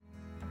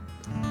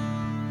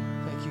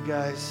you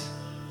guys.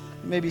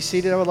 You may be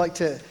seated. I would like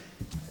to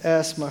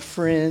ask my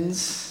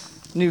friends,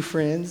 new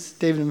friends,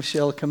 David and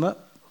Michelle, to come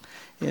up.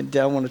 And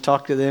I want to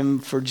talk to them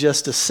for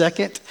just a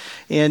second.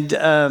 And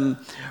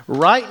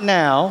right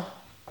now,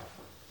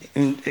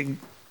 in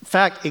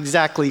fact,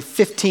 exactly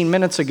 15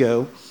 minutes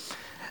ago,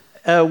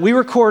 we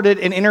recorded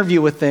an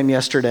interview with them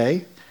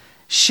yesterday,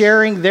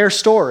 sharing their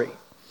story.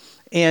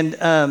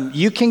 And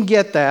you can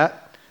get that.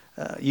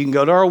 You can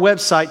go to our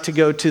website to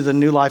go to the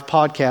New Life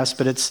podcast,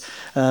 but it's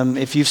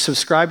if you've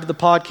subscribed to the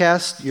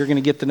podcast, you're going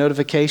to get the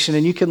notification,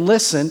 and you can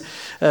listen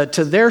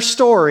to their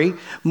story,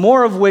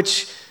 more of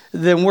which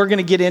than we're going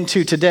to get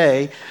into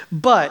today.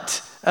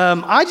 But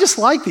I just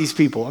like these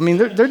people. I mean,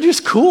 they're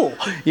just cool,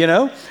 you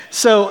know?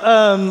 So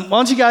why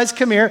don't you guys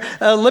come here?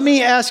 Let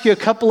me ask you a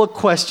couple of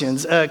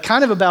questions,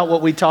 kind of about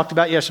what we talked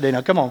about yesterday.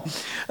 Now, come on.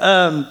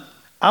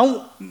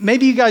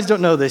 Maybe you guys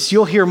don't know this.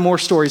 You'll hear more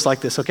stories like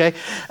this, okay?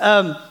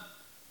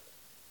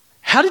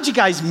 How did you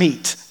guys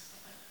meet?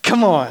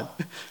 Come on.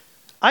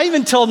 I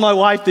even told my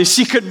wife this.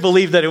 She couldn't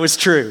believe that it was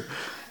true.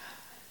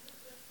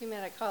 We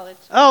met at college.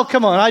 Oh,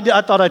 come on.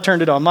 I thought I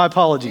turned it on. My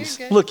apologies.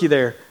 Look, you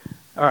there.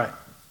 All right.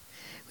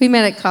 We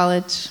met at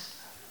college.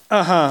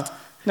 Uh-huh.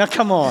 Now,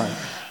 come on.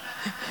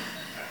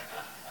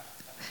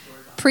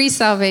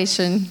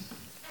 Pre-salvation.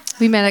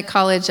 We met at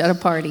college at a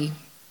party.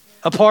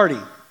 A party?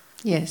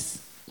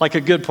 Yes. Like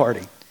a good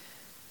party.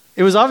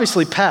 It was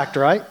obviously packed,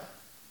 right?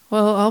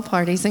 Well, all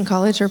parties in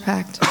college are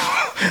packed.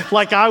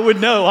 Like I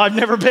would know. I've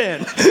never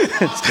been.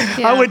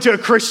 Yeah. I went to a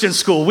Christian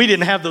school. We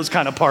didn't have those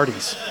kind of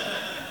parties.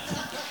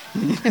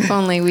 If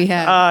only we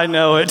had. I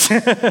know it.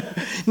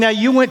 Now,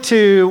 you went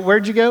to,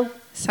 where'd you go?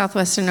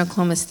 Southwestern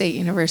Oklahoma State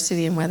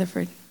University in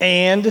Weatherford.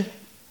 And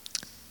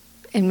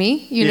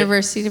me?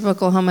 University of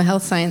Oklahoma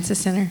Health Sciences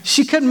Center.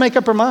 she couldn't make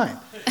up her mind.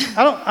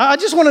 I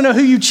just want to know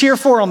who you cheer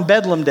for on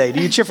Bedlam Day.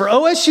 Do you cheer for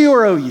OSU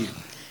or OU?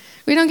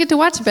 We don't get to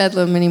watch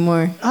Bedlam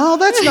anymore. Oh,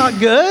 that's not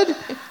good.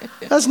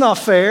 That's not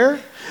fair.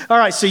 All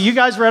right, so you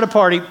guys were at a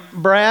party.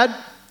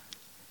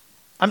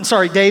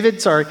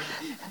 David,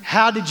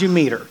 how did you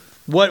meet her?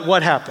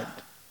 What happened?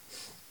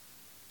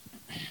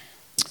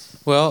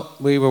 Well,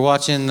 we were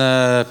watching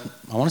I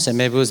want to say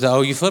maybe it was the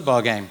OU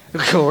football game.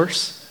 Of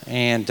course.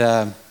 And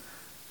there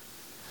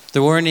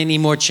weren't any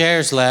more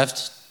chairs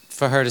left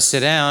for her to sit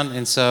down,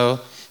 and so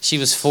she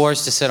was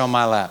forced to sit on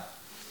my lap.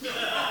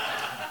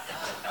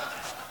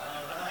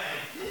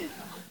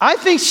 I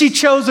think she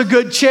chose a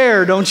good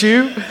chair, don't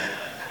you?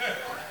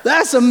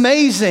 That's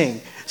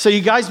amazing. So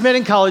you guys met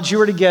in college, you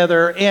were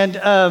together,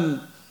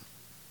 and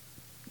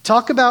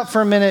talk about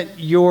for a minute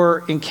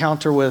your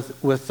encounter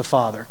with the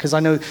Father, because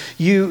I know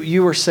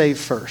you were saved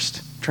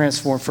first,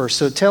 transformed first.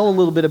 So tell a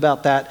little bit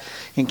about that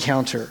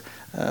encounter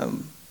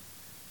and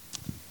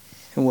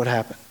what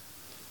happened.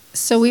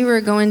 So we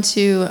were going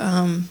to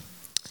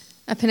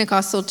a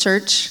Pentecostal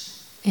church,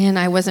 and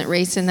I wasn't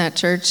raised in that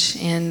church,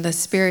 and the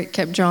Spirit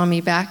kept drawing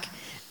me back.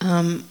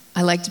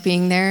 I liked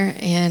being there,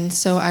 and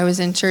so I was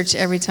in church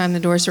every time the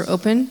doors were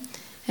open,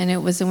 and it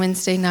was a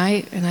Wednesday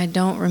night, and I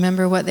don't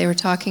remember what they were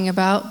talking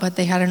about, but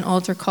they had an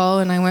altar call,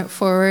 and I went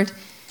forward,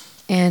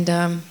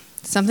 and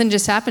something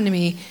just happened to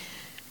me,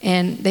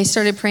 and they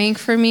started praying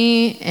for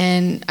me,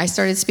 and I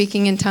started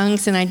speaking in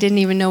tongues, and I didn't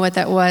even know what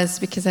that was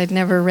because I'd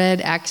never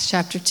read Acts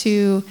chapter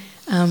 2.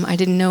 I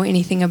didn't know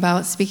anything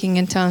about speaking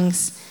in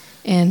tongues,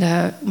 and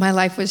my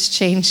life was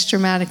changed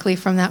dramatically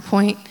from that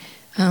point.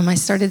 I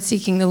started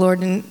seeking the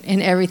Lord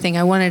in everything.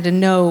 I wanted to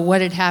know what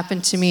had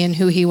happened to me and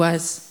who he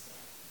was.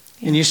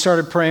 Yeah. And you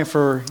started praying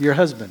for your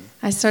husband.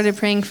 I started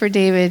praying for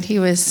David. He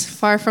was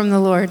far from the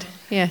Lord.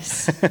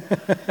 Yes.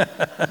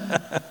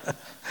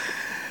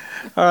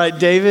 All right,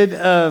 David,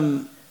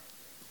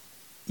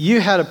 you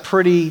had a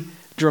pretty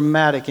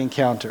dramatic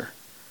encounter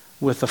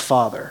with the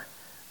Father.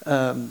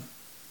 Would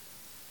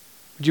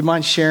you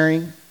mind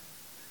sharing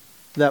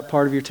that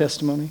part of your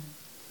testimony?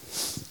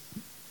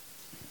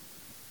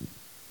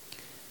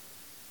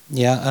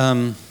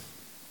 Yeah,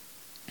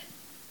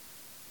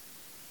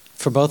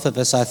 for both of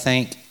us, I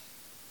think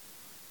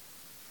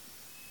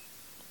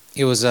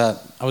it was, I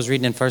was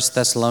reading in 1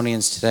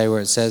 Thessalonians today where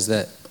it says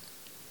that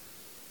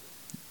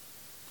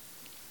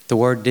the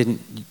word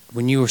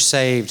when you were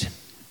saved,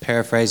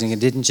 paraphrasing, it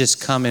didn't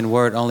just come in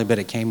word only, but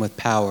it came with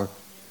power.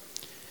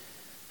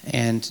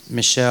 And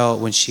Michelle,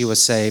 when she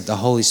was saved, the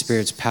Holy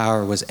Spirit's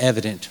power was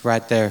evident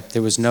right there.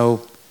 There was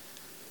no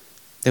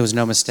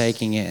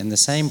mistaking it. And the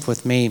same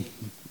with me.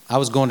 I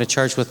was going to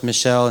church with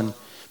Michelle and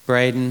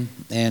Braden,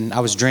 and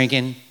I was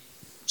drinking,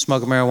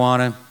 smoking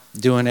marijuana,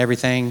 doing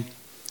everything.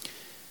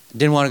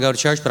 Didn't want to go to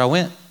church, but I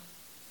went.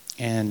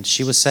 And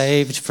she was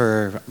saved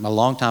for a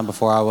long time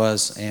before I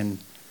was, and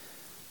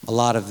a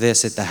lot of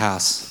this at the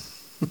house.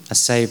 A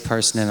saved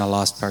person and a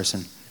lost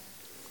person.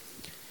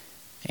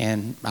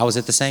 And I was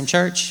at the same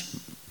church,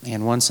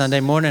 and one Sunday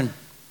morning,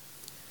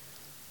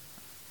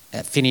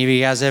 if any of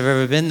you guys have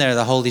ever been there,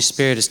 the Holy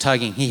Spirit is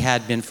tugging. He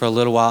had been for a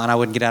little while, and I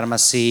wouldn't get out of my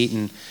seat.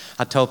 And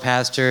I told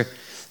Pastor,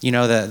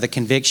 the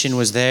conviction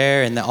was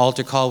there, and the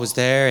altar call was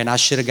there, and I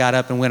should have got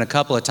up and went a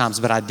couple of times,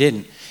 but I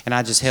didn't. And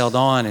I just held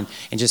on and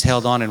just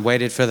held on and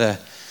waited for the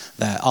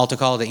the altar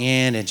call at the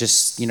end and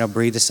just,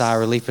 breathe a sigh of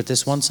relief. But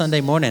this one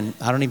Sunday morning,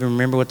 I don't even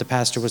remember what the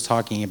pastor was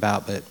talking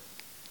about, but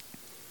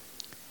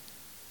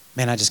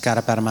man, I just got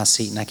up out of my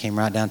seat and I came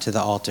right down to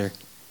the altar.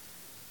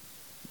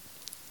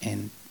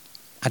 And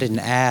I didn't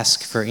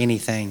ask for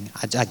anything.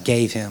 I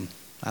gave him.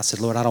 I said,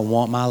 Lord, I don't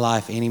want my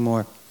life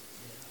anymore.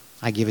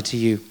 I give it to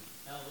you.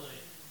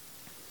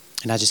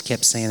 And I just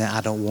kept saying that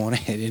I don't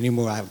want it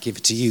anymore. I give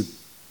it to you.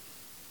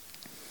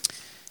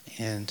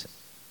 And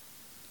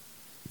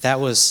that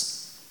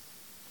was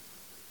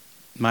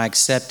my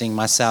accepting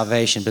my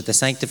salvation. But the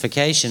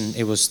sanctification,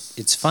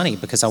 it's funny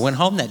because I went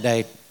home that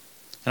day.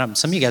 And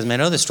some of you guys may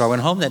know this story. I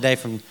went home that day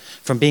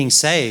from being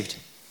saved.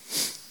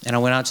 And I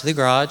went out to the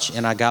garage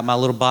and I got my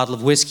little bottle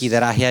of whiskey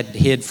that I had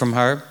hid from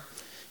her.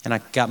 And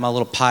I got my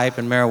little pipe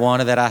and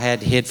marijuana that I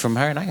had hid from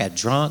her. And I got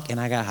drunk and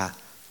I got high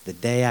the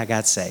day I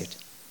got saved.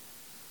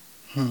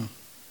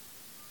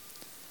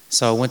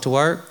 So I went to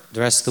work the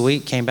rest of the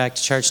week, came back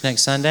to church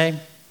next Sunday,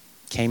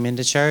 came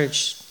into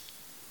church.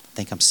 I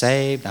think I'm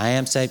saved. I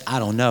am saved. I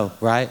don't know,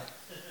 right?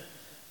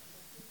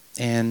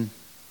 And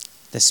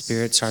the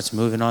Spirit starts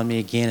moving on me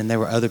again. And there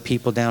were other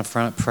people down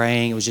front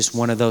praying. It was just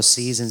one of those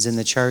seasons in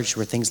the church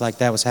where things like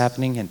that was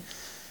happening. And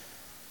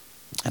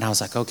I was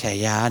like, okay,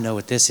 yeah, I know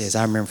what this is.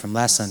 I remember from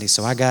last Sunday.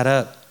 So I got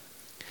up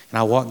and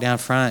I walked down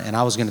front and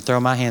I was going to throw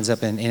my hands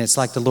up. And it's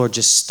like the Lord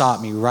just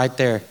stopped me right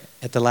there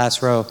at the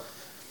last row.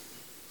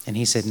 And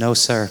he said, no,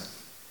 sir,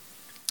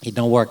 it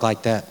don't work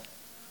like that.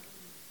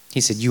 He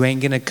said, you ain't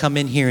going to come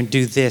in here and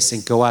do this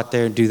and go out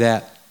there and do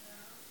that.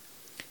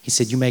 He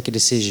said, you make a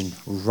decision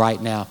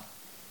right now.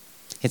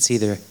 It's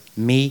either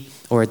me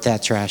or it's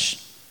that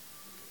trash.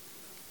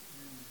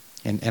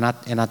 And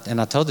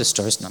I told this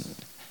story.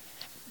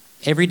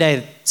 Every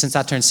day since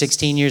I turned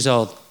 16 years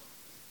old,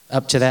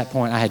 up to that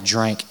point, I had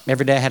drank.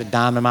 Every day I had a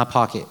dime in my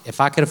pocket. If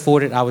I could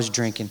afford it, I was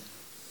drinking.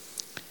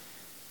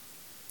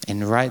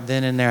 And right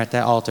then and there at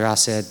that altar, I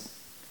said,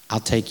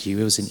 I'll take you.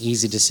 It was an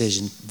easy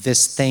decision.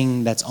 This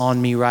thing that's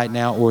on me right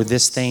now, or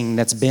this thing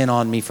that's been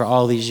on me for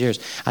all these years,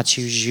 I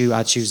choose you.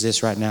 I choose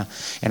this right now.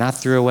 And I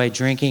threw away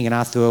drinking and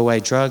I threw away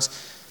drugs.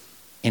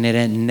 And it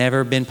had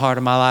never been part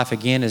of my life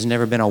again. There's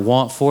never been a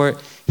want for it.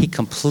 He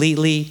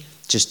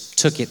just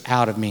took it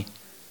out of me.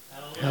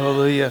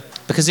 Hallelujah.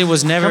 Because it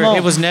was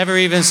never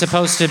even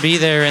supposed to be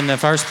there in the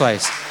first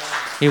place.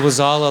 It was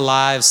all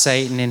alive,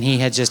 Satan, and he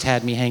had just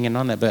had me hanging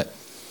on that. But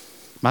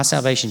my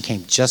salvation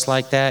came just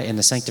like that, and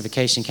the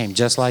sanctification came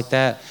just like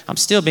that. I'm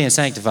still being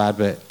sanctified,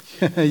 but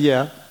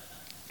yeah.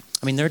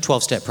 I mean, there are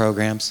 12-step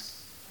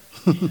programs,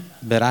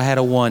 but I had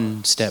a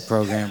 1-step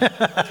program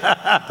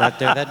right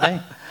there that day.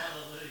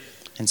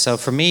 And so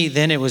for me,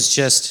 then it was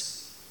just,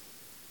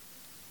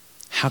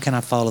 how can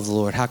I follow the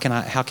Lord? How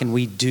can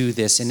we do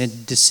this? And then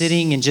just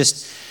sitting and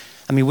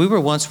we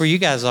were once where you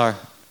guys are.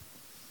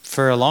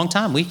 For a long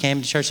time, we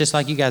came to church just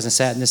like you guys and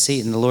sat in the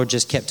seat, and the Lord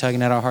just kept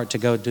tugging at our heart to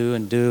go do.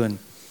 And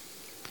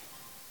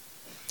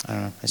I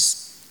don't know.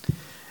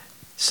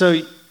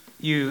 So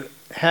you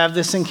have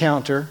this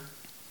encounter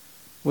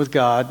with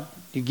God.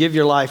 You give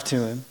your life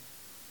to him.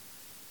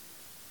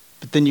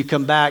 But then you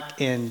come back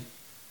and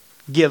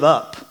give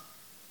up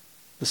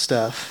the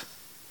stuff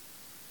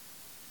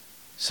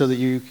so that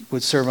you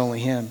would serve only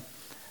him.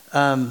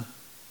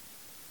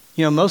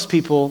 Most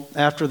people,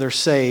 after they're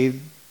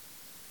saved,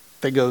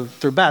 they go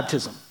through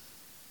baptism.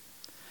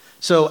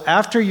 So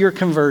after your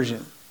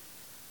conversion,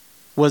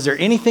 was there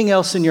anything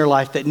else in your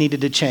life that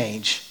needed to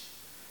change,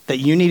 that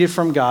you needed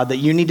from God, that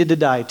you needed to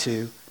die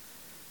to?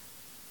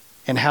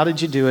 And how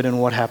did you do it, and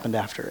what happened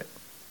after it?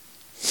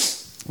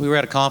 We were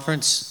at a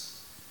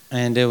conference,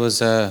 and it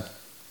was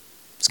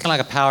it's kind of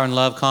like a power and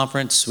love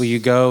conference where you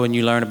go and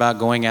you learn about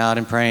going out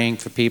and praying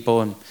for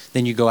people, and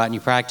then you go out and you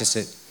practice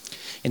it.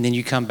 And then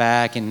you come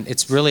back, and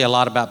it's really a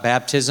lot about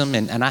baptism.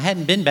 And I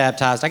hadn't been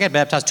baptized. I got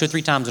baptized 2 or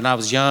 3 times when I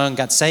was young,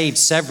 got saved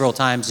several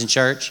times in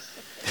church.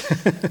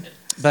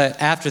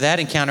 But after that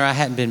encounter, I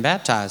hadn't been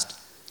baptized.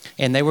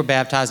 And they were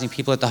baptizing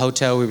people at the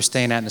hotel we were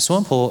staying at in the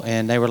swimming pool.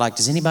 And they were like,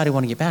 does anybody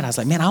want to get baptized? I was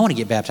like, man, I want to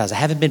get baptized. I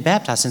haven't been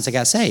baptized since I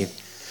got saved.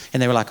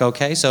 And they were like,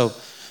 okay. So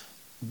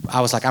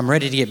I was like, I'm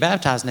ready to get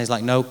baptized. And they was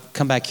like, no,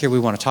 come back here. We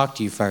want to talk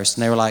to you first.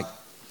 And they were like,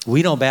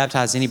 we don't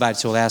baptize anybody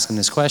until we ask them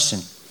this question.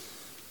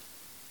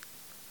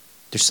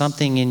 There's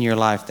something in your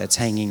life that's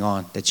hanging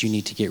on that you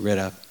need to get rid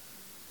of.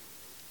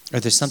 Or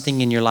there's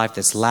something in your life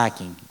that's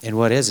lacking. And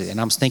what is it? And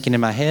I was thinking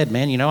in my head,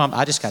 man,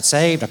 I just got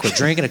saved. I quit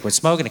drinking. I quit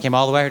smoking. I came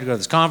all the way here to go to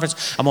this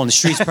conference. I'm on the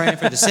streets praying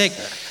for the sick.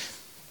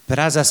 But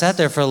as I sat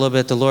there for a little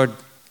bit, the Lord,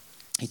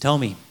 he told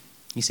me,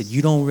 he said,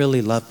 you don't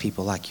really love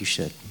people like you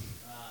should.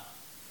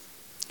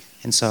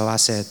 And so I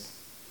said,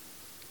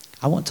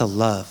 I want to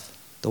love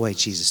the way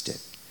Jesus did.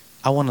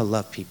 I want to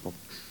love people.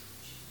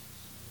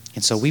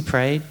 And so we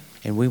prayed,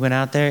 and we went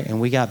out there,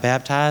 and we got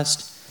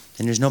baptized,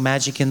 and there's no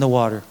magic in the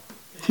water.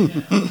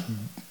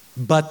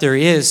 But there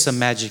is some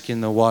magic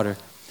in the water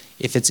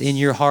if it's in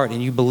your heart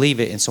and you believe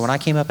it. And so when I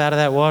came up out of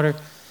that water,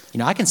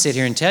 I can sit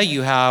here and tell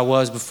you how I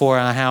was before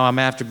and how I'm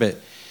after, but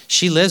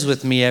She lives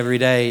with me every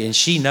day, and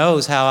she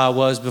knows how I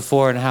was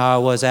before and how I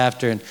was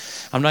after. And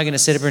I'm not going to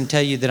sit up here and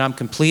tell you that I'm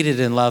completed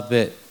in love,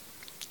 but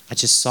I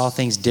just saw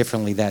things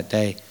differently that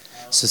day.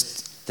 So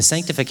the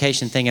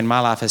sanctification thing in my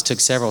life has took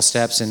several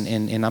steps,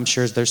 and I'm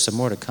sure there's some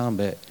more to come,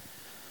 but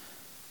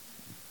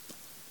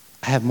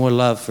I have more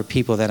love for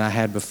people than I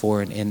had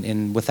before.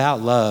 And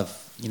without love,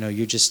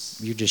 you're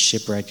just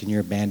shipwrecked and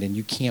you're abandoned.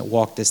 You can't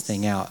walk this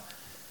thing out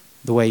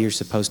the way you're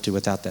supposed to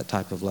without that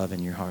type of love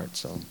in your heart.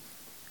 So,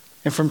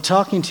 And from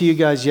talking to you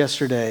guys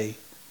yesterday,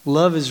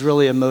 love is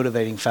really a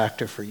motivating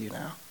factor for you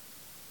now.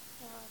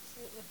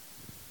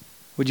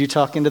 Would you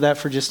talk into that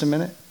for just a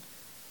minute?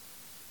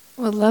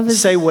 Well, love is...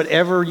 Say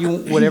whatever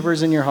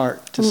is in your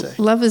heart to say.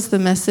 Love is the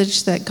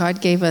message that God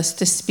gave us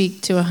to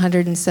speak to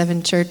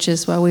 107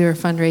 churches while we were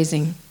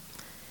fundraising.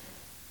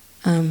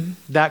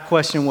 That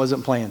question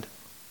wasn't planned.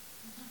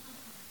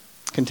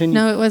 Continue.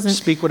 No, it wasn't.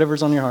 Speak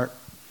whatever's on your heart.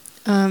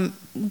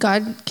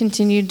 God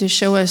continued to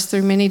show us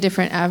through many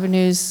different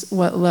avenues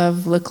what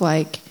love looked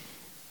like.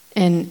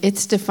 And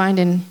it's defined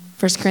in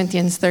 1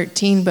 Corinthians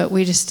 13, but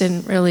we just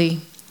didn't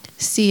really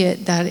see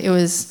it, that it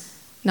was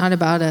not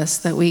about us,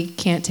 that we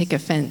can't take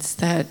offense,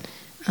 that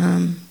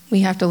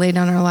we have to lay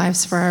down our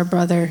lives for our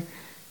brother.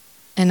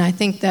 And I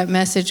think that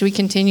message, we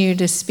continue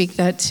to speak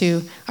that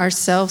to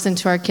ourselves and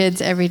to our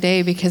kids every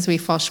day, because we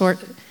fall short,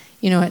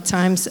 at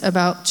times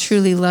about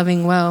truly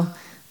loving well.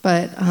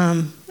 But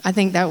I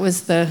think that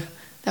was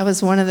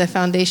one of the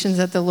foundations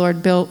that the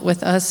Lord built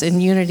with us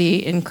in unity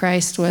in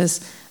Christ,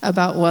 was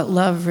about what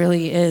love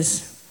really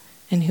is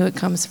and who it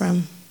comes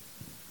from.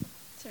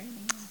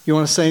 You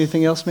want to say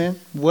anything else, man?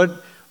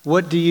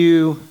 What do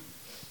you,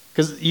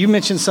 because you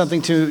mentioned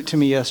something to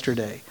me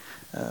yesterday.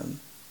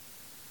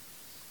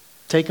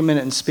 Take a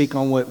minute and speak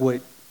on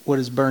what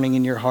is burning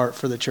in your heart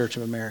for the Church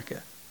of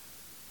America.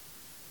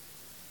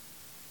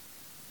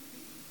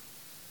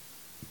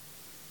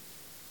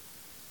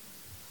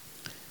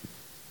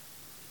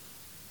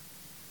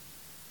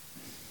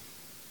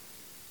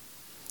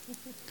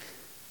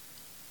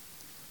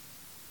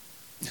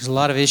 There's a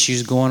lot of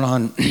issues going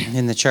on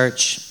in the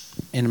church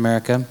in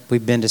America.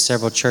 We've been to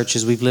several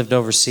churches. We've lived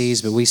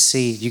overseas, but we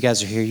see, you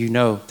guys are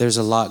here, there's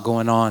a lot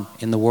going on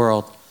in the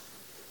world.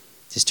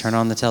 Just turn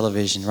on the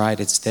television, right?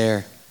 It's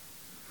there.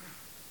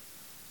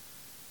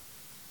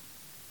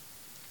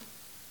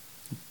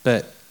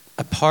 But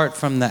apart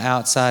from the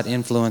outside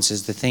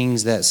influences, the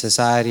things that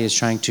society is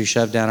trying to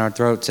shove down our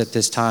throats at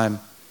this time,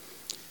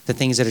 the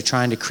things that are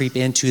trying to creep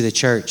into the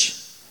church,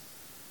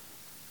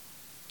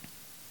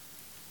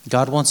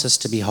 God wants us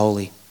to be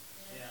holy.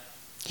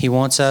 He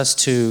wants us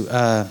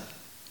to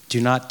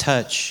do not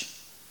touch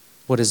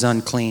what is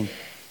unclean.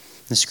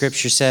 The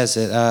scripture says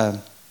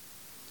that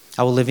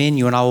I will live in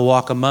you and I will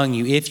walk among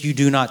you if you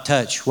do not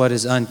touch what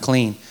is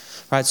unclean.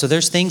 Right? So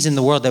there's things in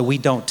the world that we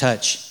don't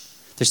touch.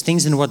 There's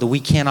things in the world that we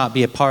cannot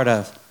be a part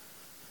of,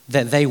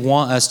 that they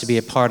want us to be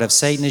a part of.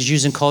 Satan is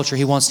using culture.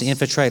 He wants to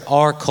infiltrate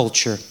our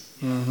culture.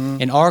 Mm-hmm.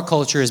 And our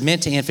culture is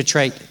meant to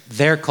infiltrate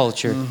their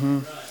culture. Mm-hmm.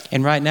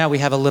 And right now we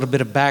have a little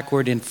bit of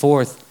backward and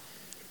forth.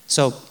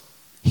 So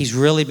he's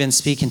really been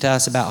speaking to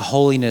us about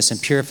holiness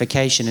and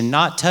purification and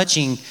not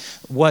touching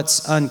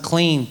what's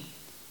unclean.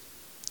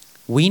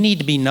 We need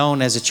to be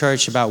known as a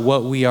church about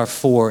what we are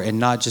for and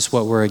not just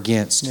what we're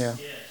against. Yeah.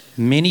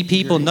 Many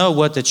people know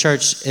what the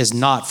church is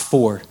not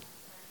for.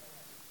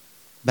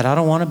 But I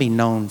don't want to be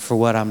known for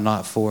what I'm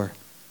not for.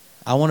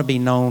 I want to be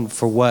known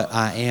for what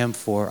I am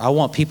for. I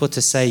want people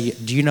to say,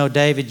 do you know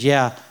David?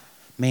 Yeah.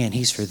 Man,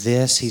 he's for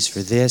this, he's for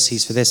this,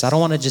 he's for this. I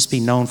don't want to just be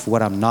known for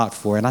what I'm not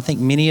for. And I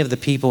think many of the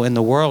people in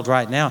the world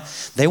right now,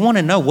 they want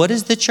to know, what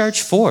is the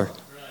church for? Right.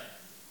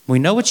 We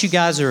know what you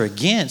guys are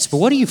against, but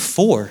what are you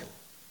for?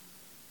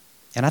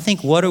 And I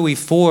think what are we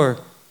for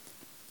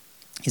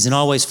isn't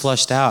always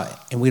flushed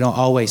out, and we don't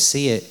always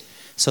see it.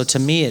 So to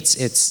me,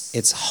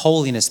 it's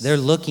holiness. They're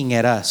looking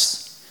at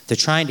us. They're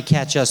trying to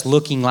catch us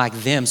looking like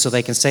them so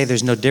they can say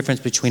there's no difference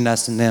between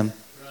us and them.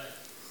 Right.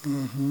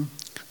 Mm-hmm.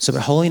 So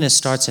but holiness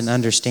starts in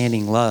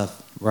understanding love,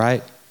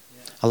 right?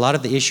 Yeah. A lot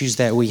of the issues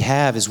that we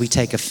have is we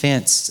take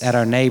offense at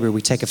our neighbor.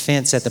 We take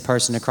offense at the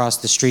person across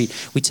the street.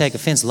 We take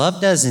offense. Love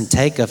doesn't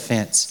take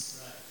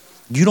offense.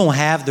 Right. You don't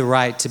have the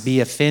right to be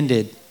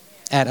offended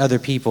at other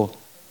people.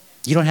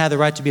 You don't have the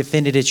right to be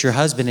offended at your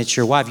husband, at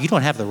your wife. You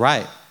don't have the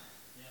right.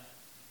 Yeah.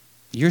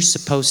 You're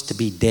supposed to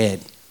be dead.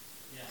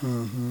 Yeah.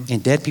 Mm-hmm.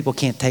 And dead people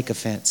can't take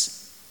offense.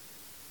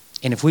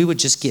 And if we would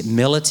just get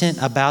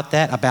militant about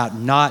that, about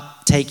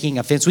not taking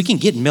offense, we can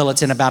get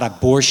militant about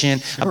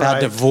abortion,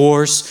 about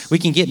divorce. We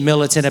can get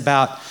militant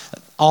about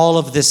all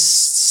of this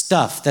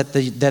stuff that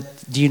the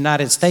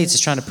United States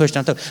is trying to push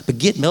down. But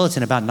get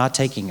militant about not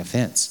taking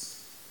offense.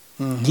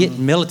 Mm-hmm. Get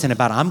militant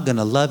about, I'm going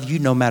to love you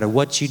no matter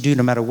what you do,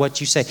 no matter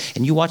what you say.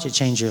 And you watch it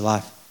change your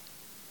life.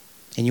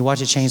 And you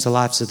watch it change the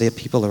lives of the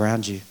people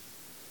around you.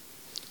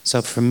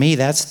 So for me,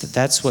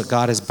 that's what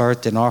God has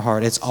birthed in our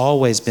heart. It's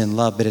always been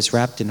love, but it's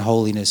wrapped in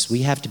holiness.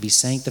 We have to be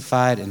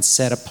sanctified and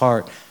set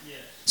apart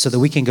so that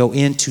we can go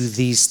into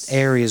these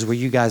areas where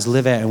you guys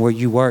live at and where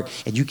you work,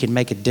 and you can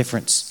make a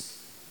difference.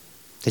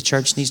 The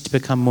church needs to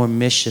become more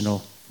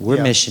missional.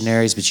 We're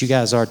missionaries, but you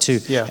guys are too.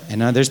 Yeah.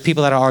 And there's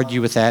people that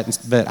argue with that,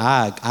 but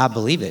I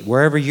believe it.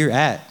 Wherever you're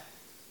at,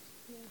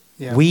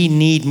 we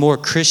need more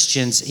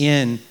Christians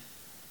in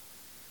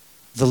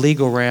the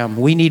legal realm.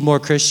 We need more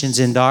Christians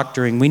in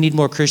doctoring. We need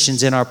more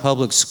Christians in our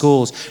public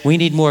schools. We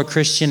need more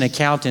Christian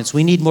accountants.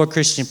 We need more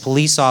Christian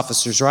police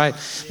officers, right?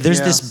 There's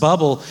this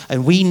bubble,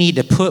 and we need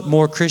to put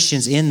more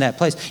Christians in that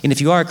place. And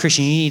if you are a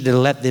Christian, you need to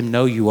let them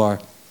know you are.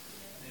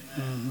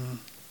 Mm-hmm.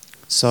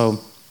 So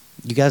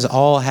you guys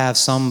all have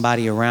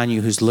somebody around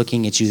you who's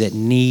looking at you that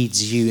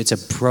needs you. It's a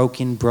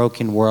broken,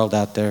 broken world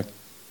out there.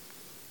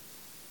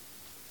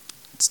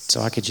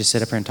 So I could just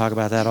sit up here and talk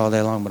about that all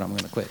day long, but I'm going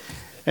to quit.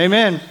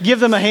 Amen. Give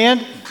them a hand.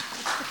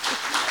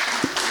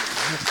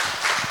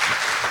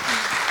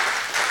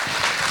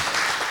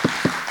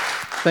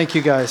 Thank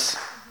you, guys.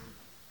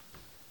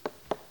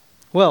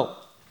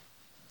 Well,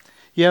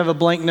 you have a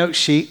blank note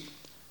sheet.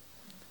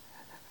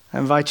 I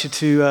invite you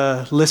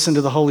to listen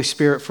to the Holy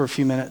Spirit for a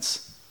few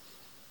minutes,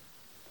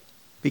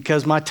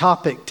 because my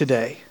topic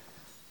today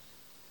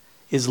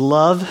is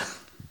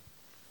love,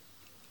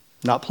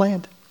 not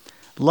planned.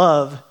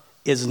 Love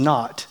is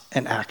not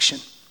an action.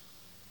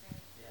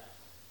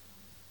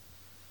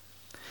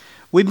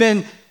 We've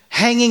been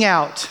hanging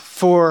out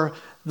for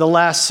the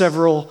last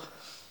several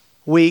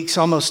weeks,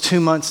 almost 2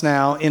 months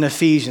now, in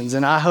Ephesians.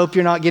 And I hope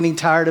you're not getting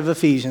tired of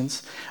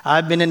Ephesians.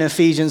 I've been in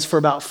Ephesians for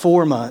about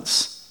 4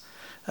 months.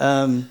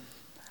 I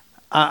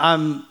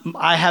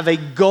have a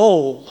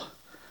goal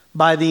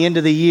by the end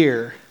of the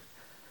year,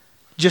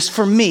 just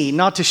for me,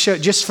 not to show,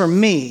 just for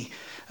me.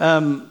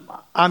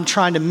 I'm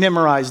trying to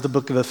memorize the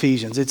book of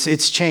Ephesians.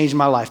 It's changed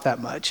my life that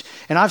much.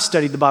 And I've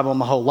studied the Bible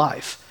my whole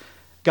life.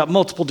 Got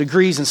multiple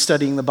degrees in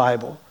studying the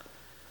Bible.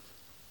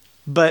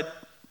 But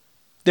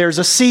there's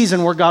a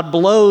season where God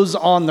blows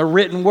on the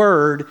written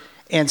word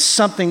and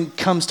something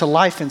comes to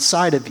life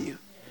inside of you.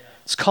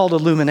 It's called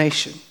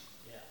illumination.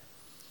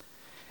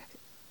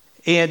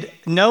 And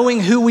knowing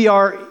who we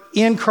are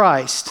in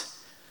Christ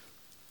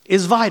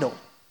is vital.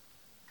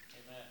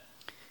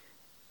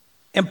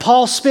 And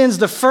Paul spends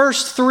the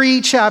first 3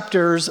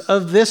 chapters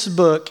of this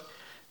book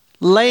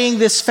laying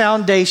this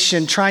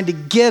foundation, trying to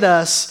get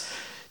us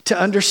to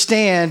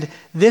understand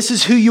this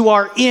is who you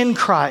are in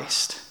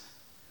Christ.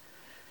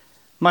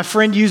 My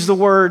friend used the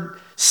word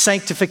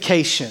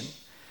sanctification.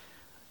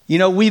 You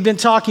know, we've been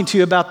talking to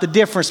you about the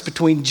difference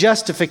between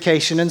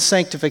justification and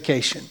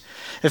sanctification.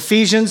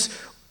 Ephesians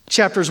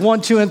chapters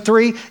 1, 2, and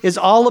 3 is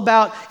all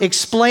about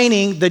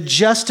explaining the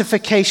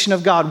justification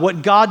of God,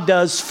 what God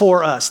does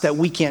for us that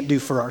we can't do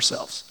for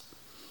ourselves.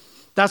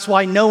 That's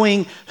why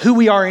knowing who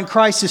we are in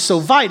Christ is so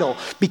vital,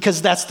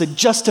 because that's the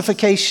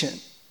justification.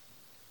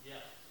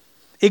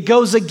 It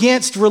goes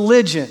against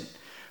religion.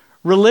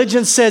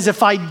 Religion says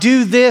if I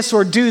do this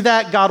or do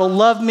that, God will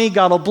love me,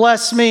 God will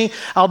bless me,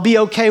 I'll be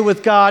okay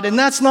with God. And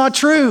that's not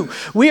true.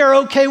 We are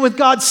okay with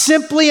God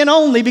simply and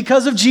only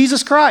because of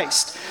Jesus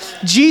Christ.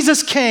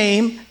 Jesus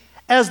came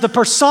as the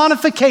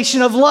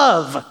personification of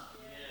love,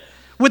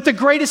 with the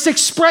greatest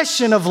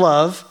expression of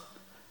love,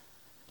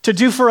 to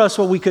do for us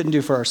what we couldn't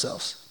do for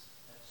ourselves.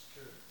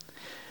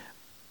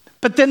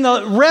 But then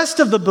the rest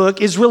of the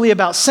book is really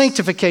about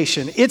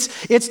sanctification.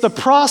 It's the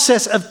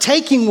process of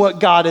taking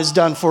what God has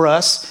done for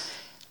us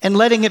and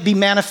letting it be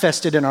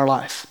manifested in our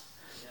life.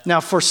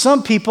 Now, for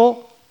some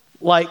people,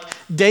 like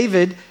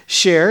David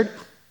shared,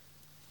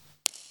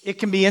 it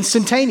can be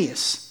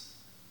instantaneous.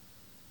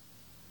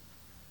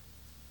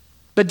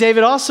 But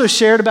David also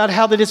shared about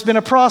how that it's been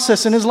a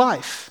process in his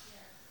life.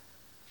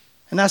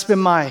 And that's been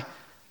my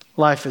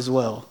life as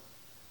well.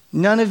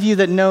 None of you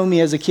that know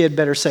me as a kid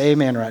better say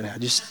amen right now.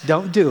 Just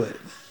don't do it.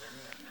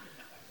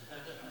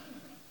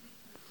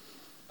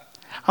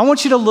 I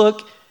want you to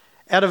look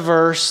at a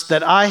verse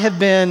that I have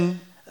been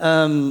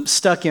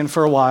stuck in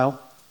for a while.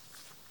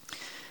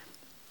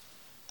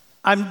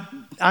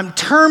 I'm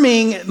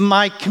terming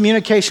my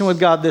communication with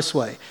God this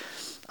way.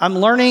 I'm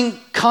learning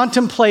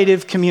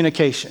contemplative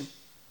communication.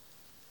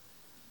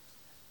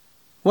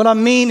 What I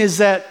mean is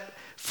that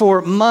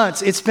for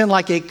months, it's been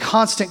like a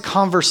constant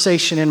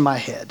conversation in my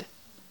head.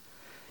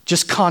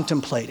 Just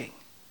contemplating.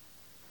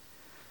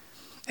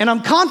 And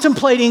I'm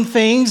contemplating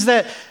things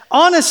that,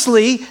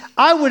 honestly,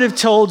 I would have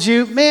told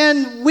you,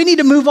 man, we need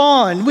to move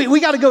on. We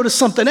got to go to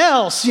something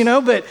else, you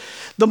know. But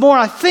the more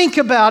I think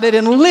about it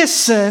and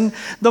listen,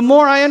 the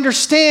more I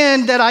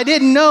understand that I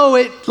didn't know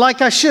it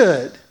like I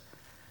should.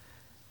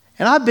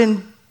 And I've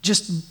been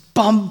just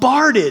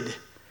bombarded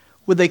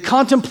with a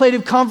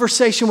contemplative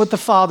conversation with the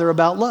Father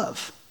about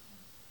love.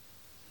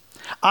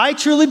 I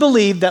truly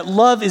believe that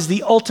love is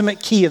the ultimate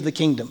key of the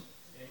kingdom.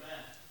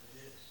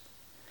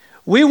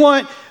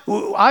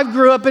 I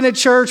grew up in a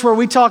church where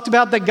we talked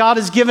about that God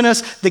has given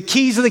us the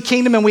keys of the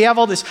kingdom and we have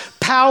all this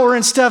power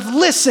and stuff.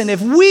 Listen,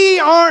 if we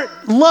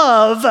aren't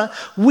love,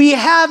 we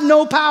have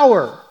no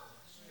power.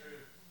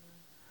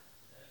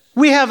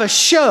 We have a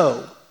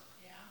show,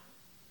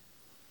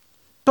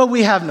 but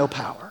we have no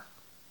power.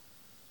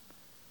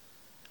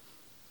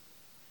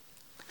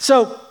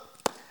 So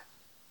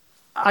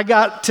I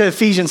got to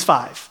Ephesians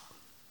 5.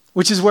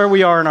 which is where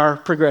we are in our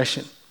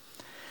progression.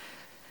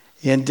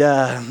 And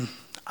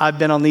I've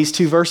been on these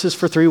 2 verses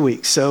for 3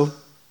 weeks, so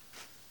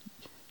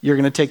you're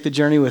going to take the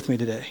journey with me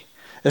today.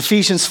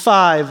 Ephesians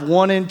 5,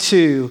 1 and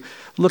 2.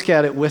 Look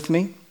at it with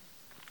me.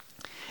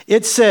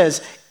 It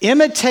says,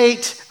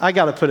 imitate, I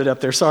got to put it up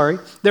there, sorry.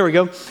 There we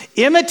go.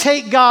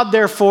 Imitate God,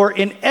 therefore,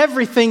 in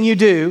everything you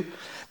do,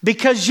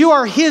 because you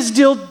are his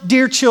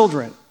dear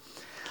children.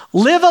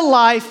 Live a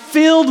life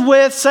filled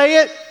with,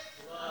 say it.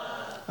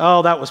 Love.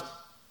 Oh, that was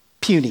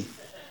puny.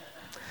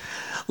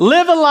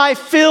 Live a life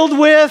filled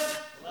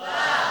with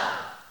love.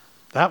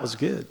 That was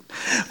good.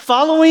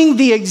 Following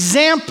the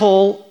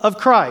example of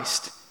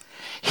Christ.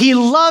 He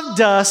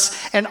loved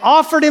us and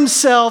offered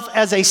himself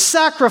as a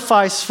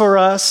sacrifice for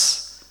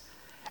us,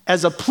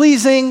 as a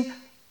pleasing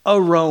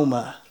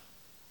aroma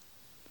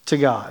to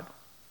God.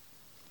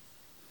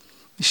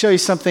 Let me show you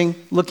something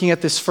looking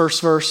at this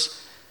first verse.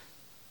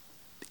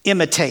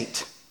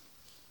 Imitate.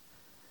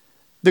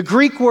 The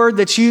Greek word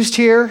that's used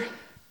here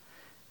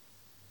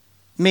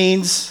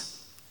means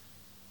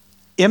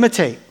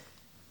imitate.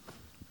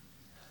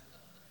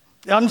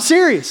 I'm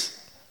serious.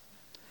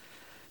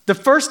 The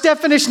first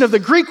definition of the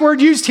Greek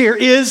word used here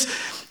is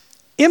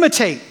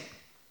imitate.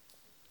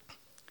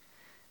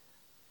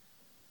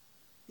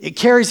 It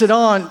carries it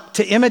on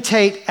to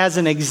imitate as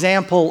an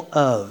example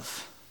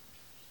of.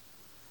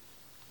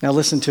 Now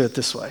listen to it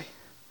this way.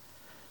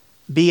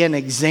 Be an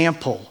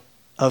example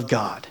of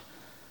God.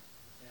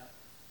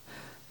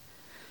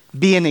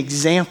 Be an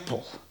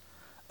example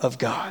of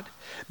God.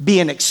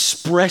 Be an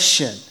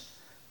expression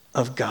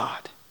of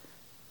God.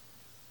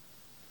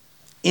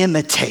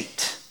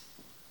 Imitate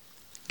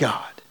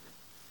God.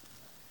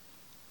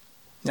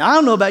 Now, I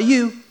don't know about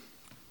you,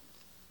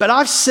 but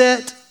I've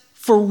sat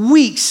for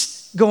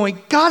weeks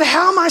going, God,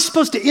 how am I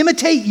supposed to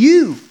imitate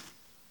you?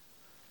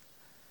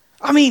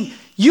 I mean,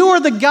 you are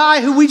the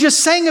guy who we just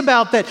sang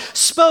about that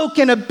spoke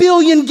and 1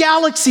 billion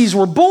galaxies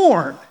were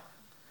born.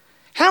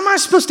 How am I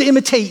supposed to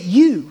imitate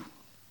you?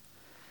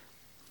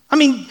 I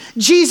mean,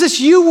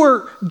 Jesus, you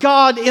were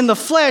God in the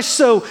flesh,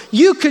 so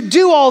you could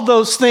do all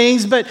those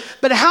things, but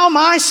how am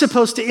I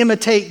supposed to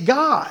imitate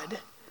God?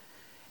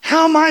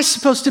 How am I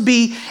supposed to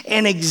be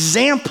an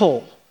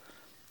example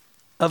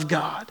of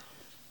God?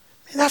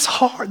 Man, that's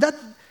hard.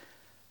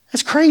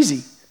 That's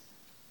crazy.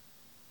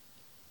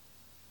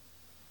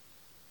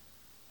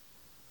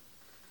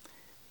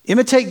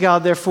 Imitate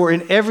God, therefore,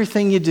 in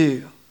everything you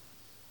do,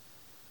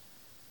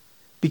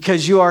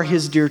 because you are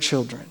his dear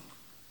children.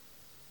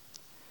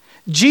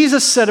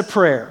 Jesus said a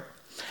prayer.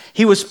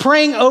 He was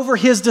praying over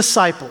his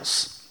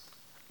disciples.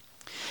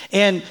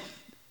 And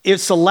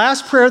it's the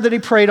last prayer that he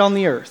prayed on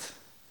the earth.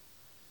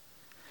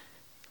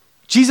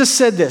 Jesus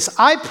said this,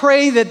 I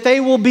pray that they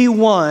will be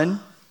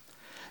one,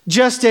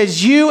 just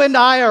as you and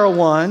I are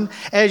one,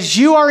 as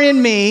you are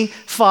in me,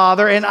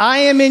 Father, and I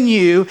am in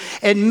you,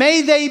 and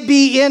may they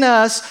be in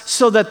us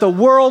so that the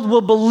world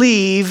will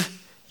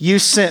believe you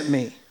sent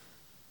me.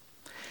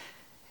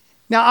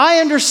 Now, I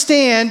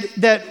understand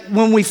that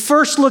when we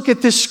first look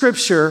at this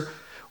scripture,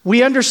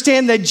 we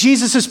understand that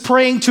Jesus is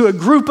praying to a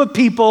group of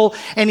people,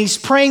 and he's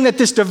praying that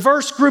this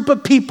diverse group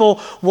of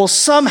people will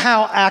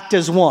somehow act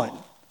as one,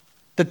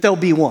 that they'll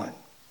be one.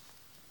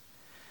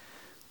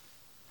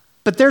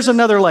 But there's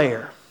another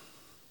layer.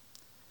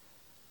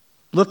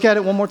 Look at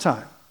it one more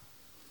time.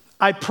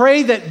 I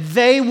pray that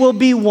they will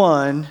be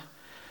one,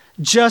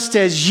 just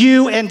as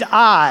you and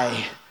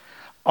I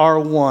are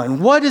one.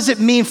 What does it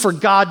mean for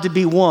God to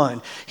be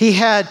one? He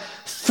had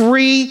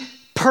 3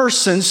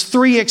 persons,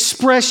 3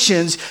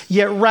 expressions,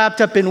 yet wrapped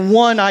up in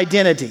one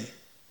identity.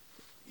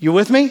 You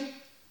with me?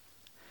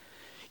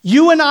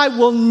 You and I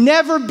will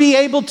never be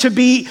able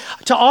to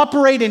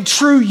operate in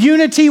true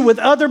unity with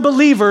other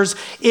believers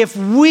if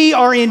we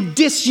are in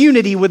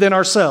disunity within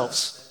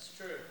ourselves.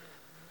 That's true.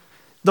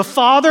 The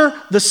Father,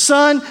 the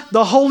Son,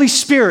 the Holy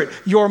Spirit,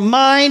 your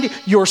mind,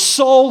 your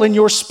soul, and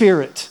your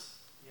spirit.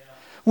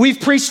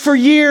 We've preached for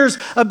years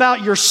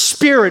about your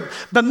spirit,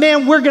 but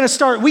man, we got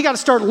to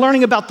start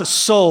learning about the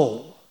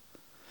soul.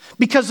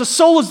 Because the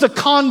soul is the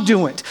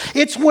conduit.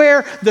 It's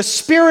where the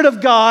Spirit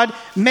of God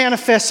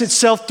manifests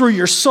itself through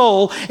your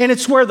soul, and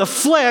it's where the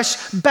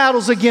flesh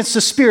battles against the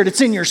Spirit.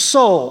 It's in your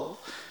soul.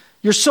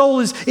 Your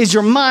soul is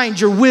your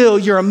mind, your will,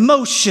 your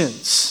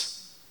emotions.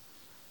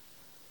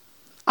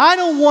 I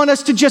don't want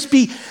us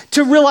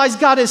to realize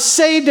God has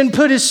saved and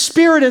put his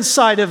Spirit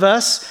inside of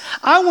us.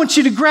 I want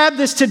you to grab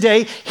this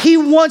today. He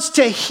wants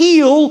to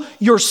heal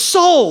your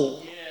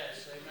soul.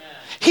 Yes, amen.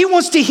 He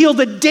wants to heal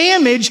the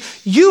damage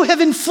you have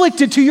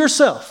inflicted to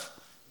yourself.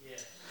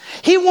 Yes.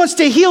 He wants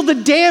to heal the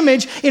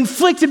damage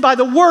inflicted by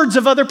the words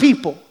of other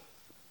people.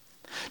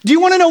 Do you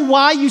want to know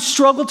why you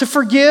struggle to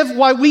forgive?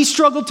 Why we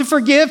struggle to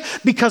forgive?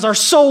 Because our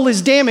soul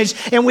is damaged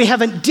and we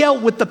haven't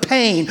dealt with the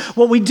pain.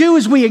 What we do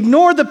is we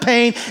ignore the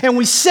pain and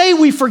we say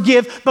we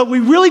forgive, but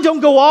we really don't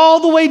go all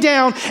the way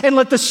down and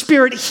let the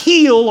Spirit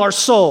heal our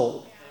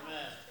soul. Amen.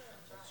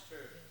 That's true.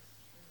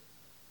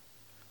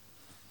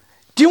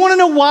 Do you want to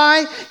know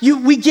why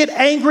we get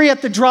angry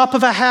at the drop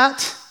of a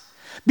hat?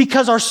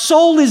 Because our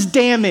soul is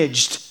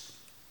damaged.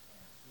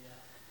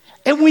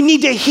 And we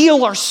need to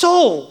heal our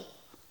soul.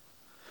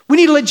 We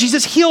need to let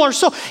Jesus heal our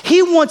soul.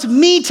 He wants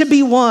me to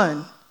be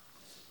one.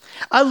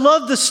 I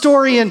love the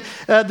story and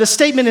the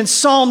statement in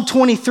Psalm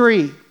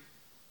 23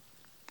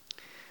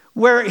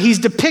 where he's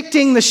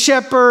depicting the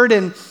shepherd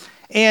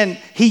and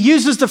he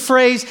uses the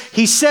phrase,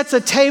 he sets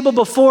a table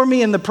before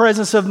me in the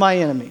presence of my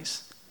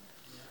enemies.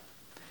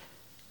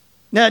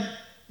 Now,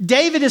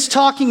 David is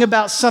talking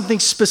about something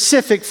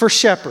specific for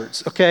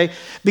shepherds, okay?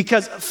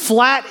 Because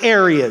flat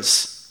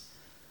areas,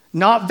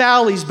 not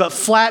valleys, but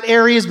flat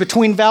areas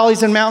between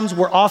valleys and mountains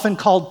were often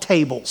called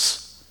tables.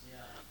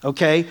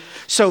 Okay,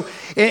 so,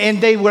 and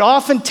they would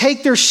often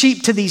take their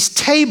sheep to these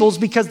tables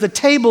because the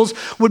tables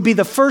would be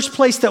the first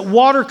place that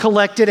water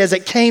collected as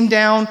it came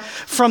down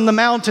from the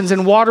mountains,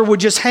 and water would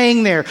just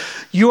hang there.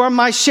 You are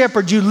my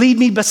shepherd. You lead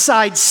me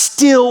beside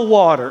still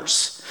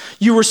waters.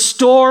 You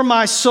restore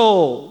my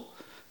soul.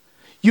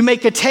 You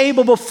make a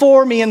table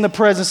before me in the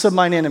presence of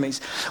mine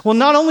enemies. Well,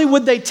 not only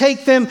would they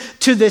take them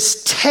to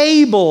this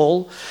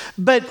table,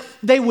 but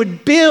they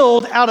would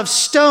build out of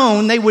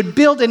stone, they would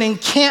build an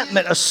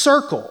encampment, a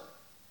circle.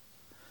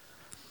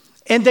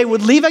 And they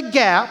would leave a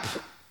gap.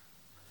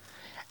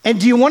 And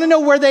do you want to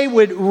know where they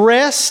would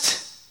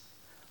rest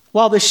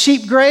while the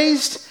sheep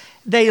grazed?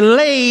 They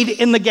laid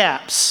in the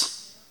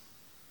gaps.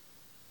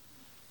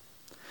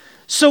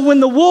 So when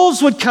the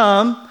wolves would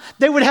come,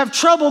 they would have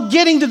trouble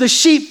getting to the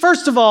sheep,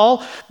 first of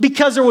all,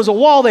 because there was a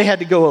wall they had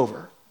to go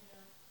over.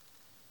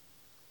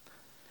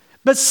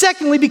 But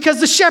secondly,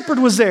 because the shepherd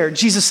was there.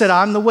 Jesus said,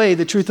 I'm the way,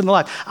 the truth, and the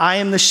life. I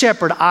am the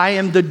shepherd. I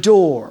am the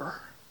door.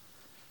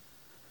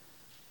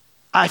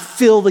 I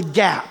fill the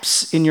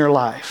gaps in your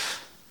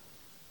life.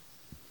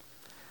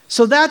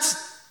 So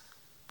that's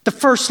the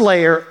first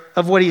layer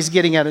of what he's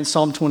getting at in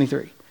Psalm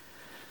 23.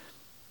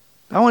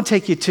 I want to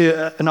take you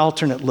to an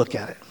alternate look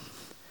at it.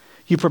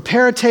 You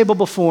prepare a table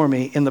before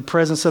me in the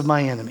presence of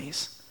my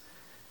enemies.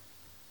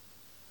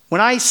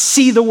 When I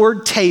see the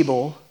word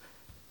table,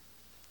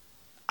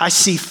 I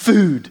see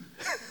food.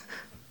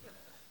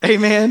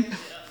 Amen?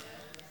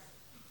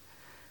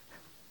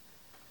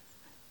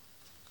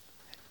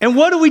 And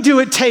what do we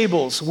do at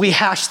tables? We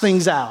hash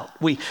things out.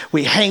 We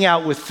hang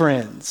out with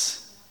friends.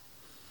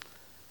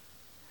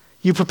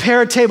 You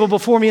prepare a table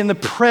before me in the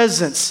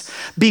presence.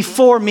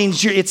 Before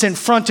means it's in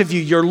front of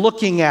you. You're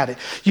looking at it.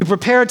 You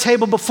prepare a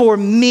table before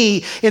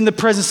me in the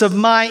presence of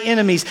my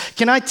enemies.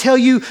 Can I tell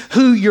you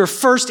who your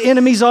first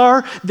enemies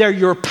are? They're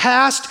your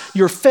past,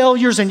 your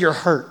failures, and your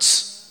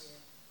hurts.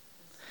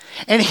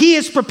 And he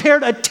has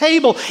prepared a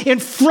table in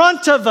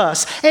front of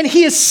us. And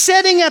he is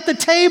sitting at the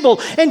table.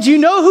 And do you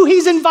know who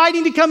he's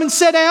inviting to come and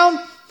sit down?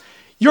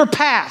 Your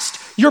past,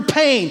 your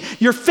pain,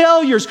 your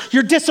failures,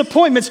 your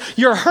disappointments,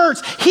 your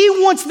hurts. He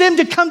wants them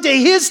to come to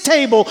his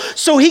table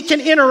so he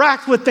can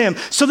interact with them,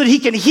 so that he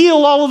can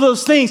heal all of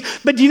those things.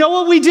 But do you know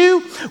what we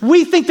do?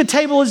 We think the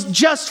table is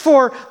just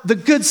for the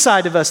good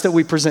side of us that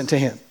we present to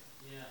him.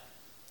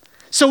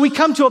 So we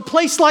come to a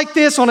place like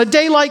this, on a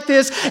day like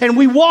this, and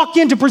we walk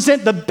in to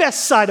present the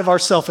best side of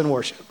ourselves in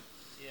worship.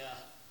 Yeah.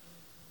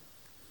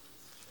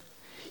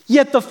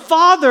 Yet the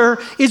Father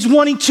is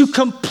wanting to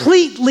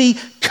completely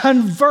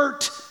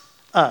convert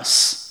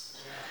us.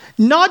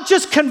 Yeah. Not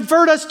just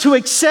convert us to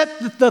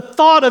accept the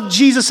thought of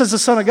Jesus as the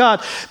Son of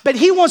God, but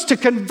he wants to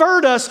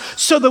convert us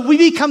so that we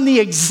become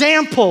the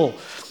example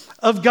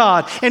of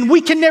God. And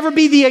we can never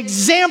be the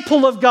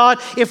example of God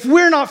if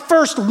we're not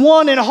first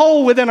one and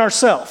whole within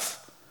ourselves.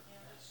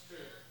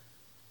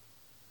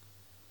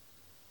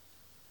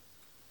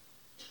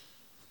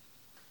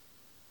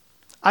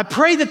 I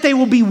pray that they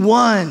will be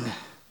one.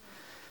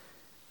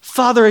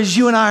 Father, as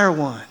you and I are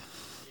one.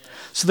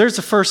 So there's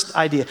the first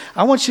idea.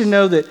 I want you to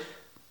know that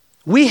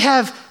we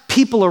have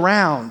people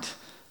around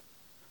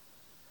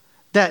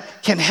that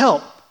can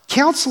help.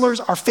 Counselors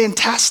are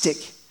fantastic.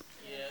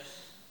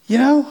 You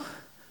know?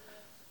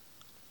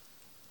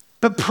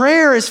 But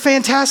prayer is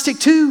fantastic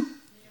too.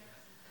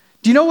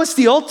 Do you know what's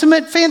the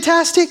ultimate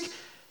fantastic?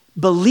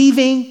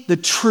 Believing the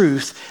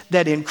truth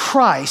that in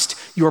Christ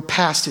your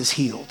past is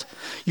healed.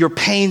 Your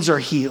pains are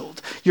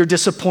healed. Your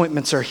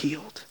disappointments are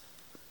healed.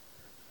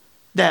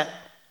 That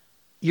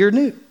you're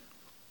new.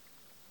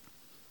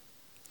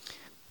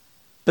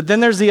 But then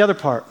there's the other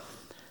part.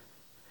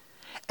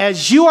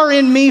 As you are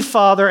in me,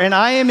 Father, and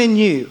I am in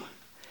you,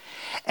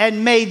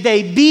 and may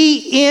they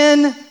be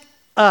in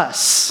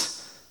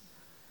us,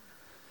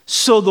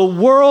 so the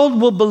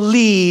world will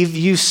believe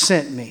you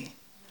sent me.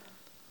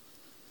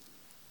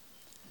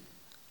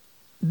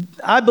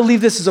 I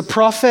believe this is a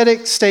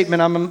prophetic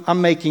statement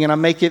I'm making, and I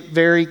make it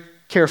very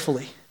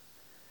carefully.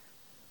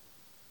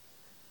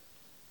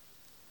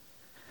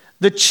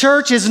 The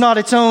church is not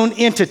its own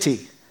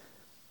entity.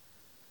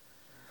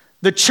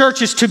 The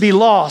church is to be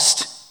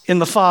lost in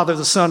the Father,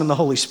 the Son, and the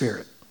Holy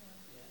Spirit.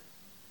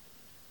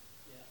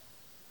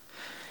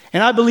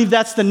 And I believe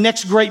that's the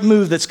next great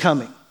move that's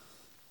coming.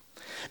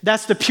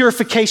 That's the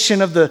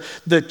purification of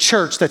the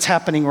church that's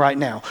happening right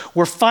now.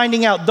 We're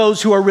finding out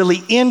those who are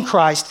really in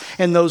Christ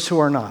and those who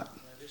are not.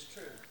 That is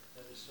true.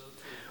 That is so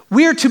true.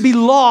 We are to be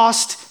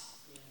lost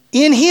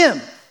in him.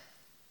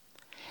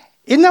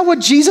 Isn't that what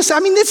Jesus,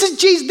 this is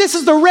Jesus. This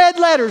is the red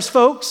letters,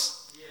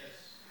 folks. Yes.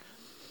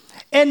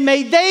 And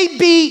may they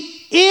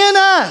be in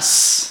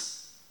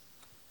us.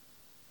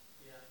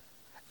 Yeah.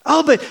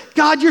 Oh, but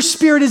God, your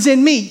spirit is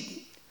in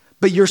me.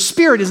 But your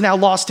spirit is now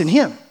lost in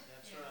him.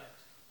 That's right.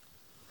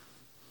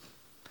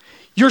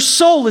 Your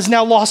soul is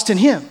now lost in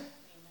him.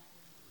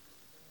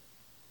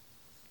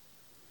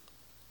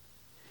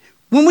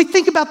 When we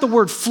think about the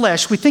word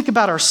flesh, we think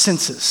about our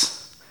senses.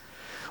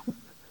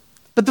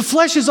 But the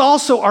flesh is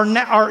also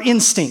our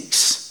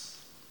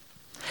instincts.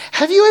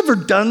 Have you ever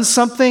done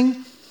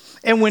something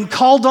and when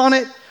called on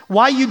it,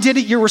 why you did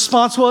it, your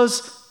response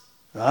was,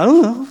 I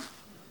don't know.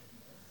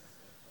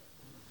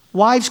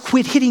 Wives,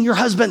 quit hitting your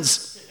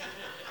husbands.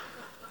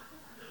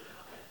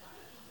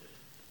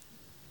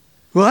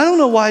 Well, I don't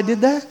know why I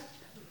did that.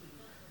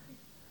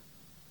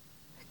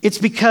 It's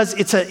because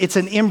it's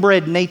an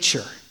inbred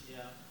nature.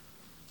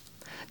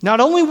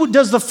 Not only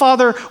does the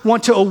Father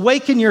want to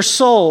awaken your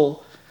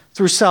soul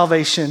through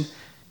salvation,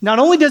 not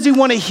only does he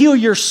want to heal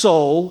your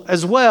soul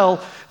as well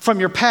from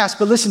your past,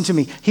 but listen to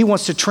me, he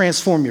wants to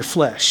transform your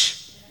flesh.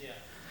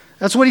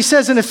 That's what he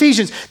says in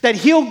Ephesians, that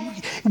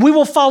we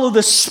will follow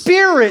the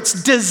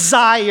Spirit's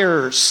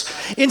desires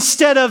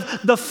instead of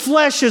the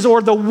flesh's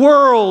or the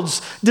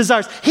world's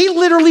desires. He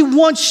literally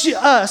wants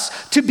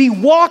us to be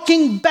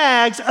walking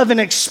bags of an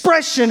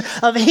expression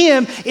of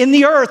him in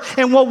the earth.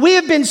 And what we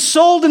have been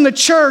sold in the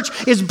church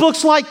is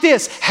books like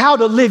this, How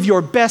to Live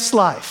Your Best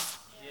Life.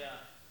 Yeah.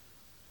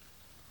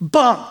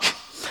 Bunk.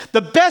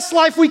 The best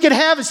life we could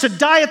have is to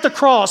die at the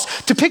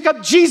cross, to pick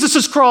up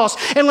Jesus' cross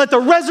and let the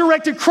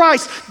resurrected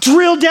Christ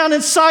drill down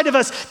inside of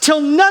us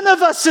till none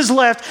of us is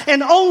left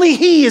and only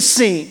he is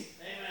seen.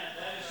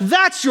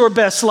 That's your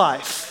best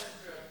life.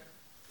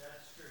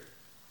 That's true.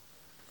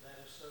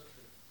 That is so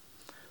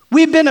true.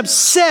 We've been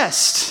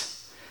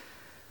obsessed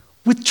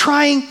with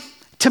trying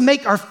to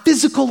make our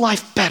physical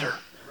life better.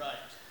 Right.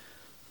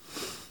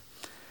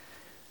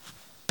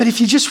 But if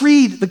you just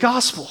read the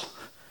gospel,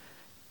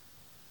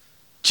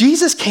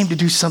 Jesus came to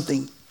do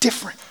something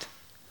different.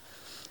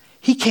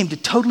 He came to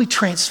totally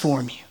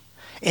transform you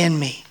and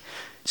me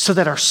so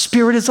that our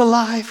spirit is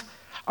alive,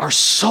 our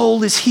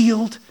soul is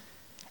healed,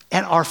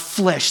 and our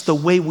flesh, the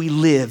way we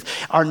live,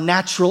 our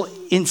natural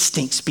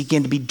instincts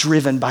begin to be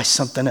driven by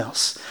something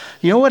else.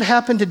 You know what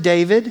happened to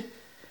David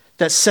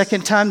that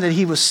second time that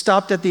he was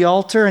stopped at the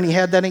altar and he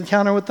had that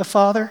encounter with the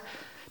Father?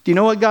 Do you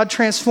know what God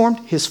transformed?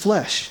 His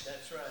flesh.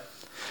 That's right.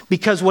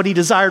 Because what he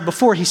desired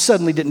before, he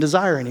suddenly didn't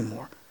desire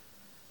anymore.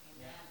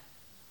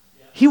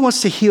 He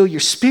wants to heal your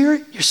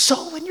spirit, your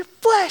soul, and your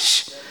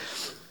flesh.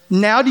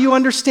 Now do you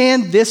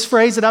understand this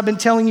phrase that I've been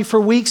telling you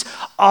for weeks?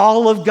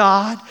 All of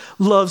God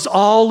loves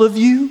all of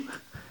you.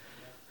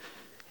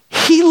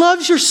 He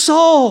loves your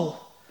soul.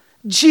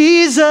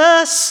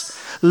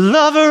 Jesus,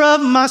 lover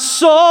of my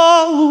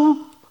soul.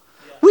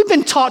 We've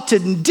been taught to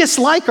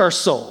dislike our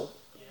soul.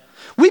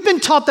 We've been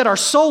taught that our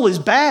soul is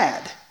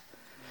bad.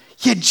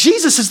 Yet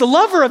Jesus is the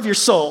lover of your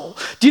soul.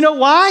 Do you know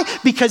why?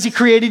 Because he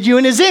created you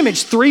in his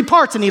image. 3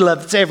 parts, and he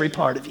loves every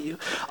part of you.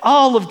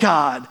 All of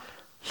God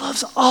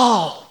loves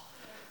all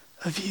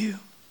of you.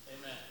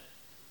 Amen.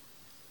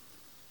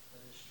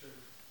 That is true.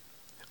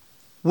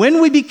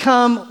 When we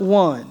become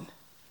one,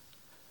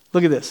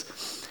 look at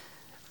this.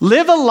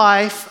 Live a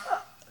life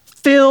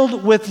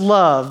filled with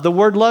love. The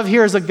word love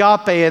here is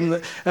agape,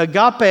 and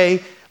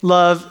agape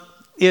love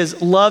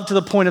is love to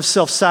the point of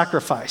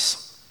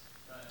self-sacrifice.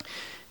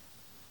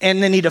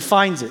 And then he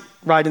defines it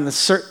right in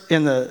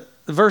the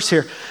verse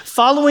here.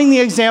 Following the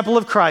example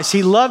of Christ,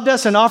 he loved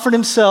us and offered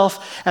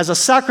himself as a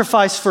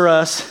sacrifice for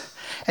us,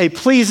 a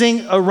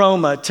pleasing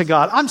aroma to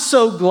God. I'm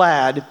so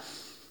glad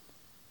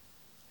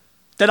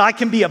that I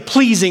can be a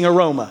pleasing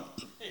aroma.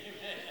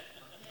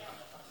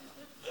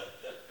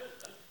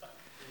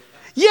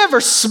 You ever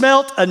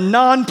smelt a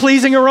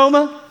non-pleasing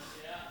aroma?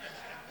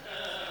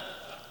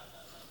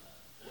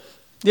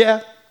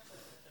 Yeah.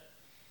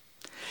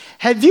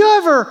 Have you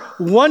ever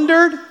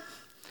wondered,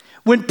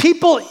 when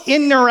people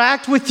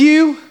interact with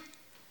you,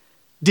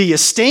 do you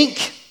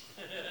stink?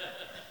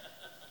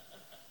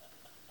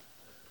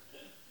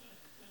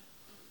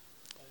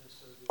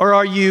 Or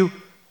are you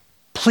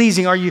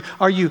pleasing? Are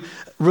you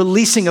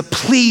releasing a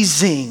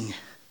pleasing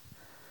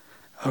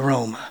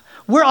aroma?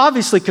 We're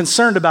obviously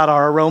concerned about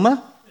our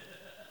aroma.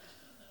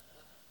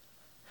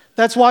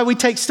 That's why we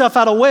take stuff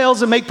out of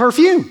whales and make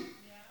perfume.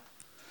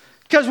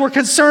 Because we're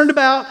concerned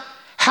about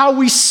how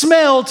we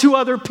smell to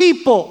other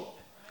people.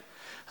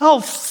 Oh,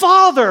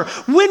 Father,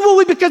 when will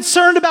we be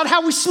concerned about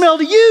how we smell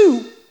to you?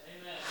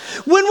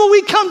 Amen. When will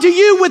we come to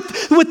you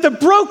with the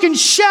broken,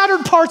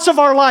 shattered parts of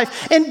our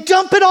life and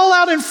dump it all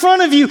out in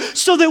front of you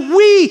so that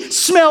we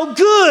smell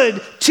good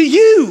to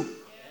you? Amen.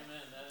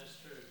 That is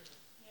true.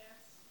 Yes.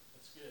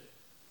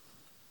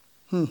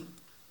 That's good.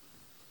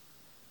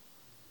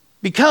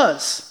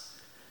 Because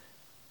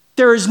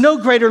there is no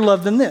greater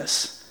love than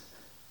this.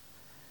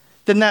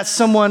 Than that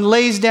someone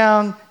lays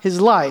down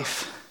his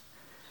life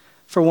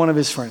for one of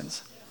his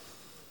friends.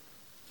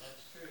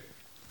 That's true.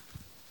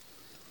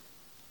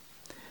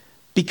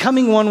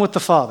 Becoming one with the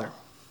Father.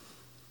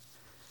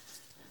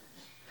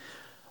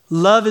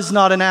 Love is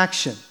not an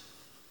action.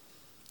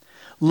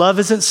 Love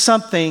isn't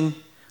something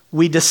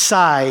we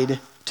decide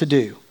to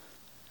do.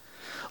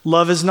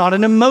 Love is not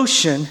an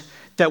emotion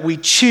that we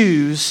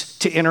choose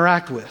to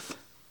interact with.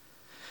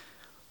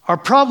 Our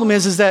problem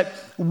is that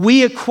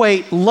we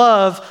equate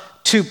love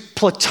to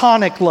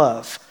platonic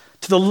love,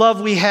 to the love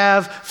we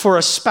have for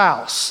a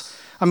spouse.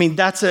 I mean,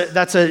 that's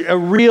a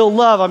real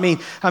love. I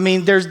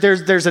mean,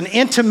 there's an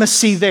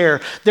intimacy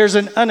there. There's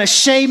an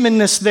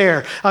unashamedness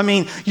there. I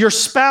mean, your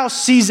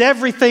spouse sees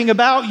everything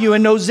about you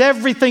and knows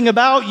everything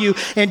about you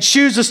and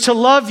chooses to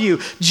love you.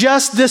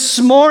 Just this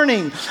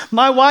morning,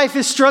 my wife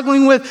is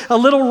struggling with a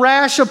little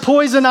rash of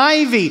poison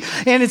ivy,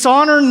 and it's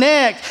on her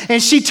neck.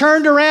 And she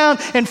turned around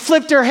and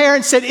flipped her hair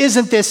and said,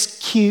 "Isn't this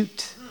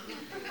cute?"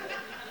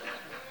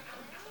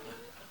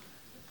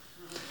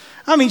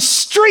 I mean,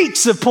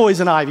 streaks of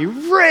poison ivy,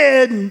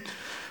 red. And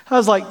I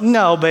was like,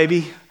 no,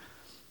 baby.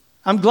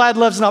 I'm glad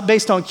love's not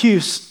based on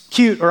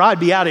cute, or I'd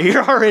be out of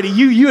here already.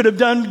 You would have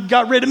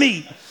got rid of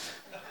me.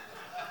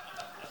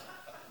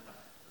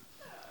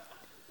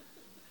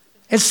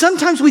 And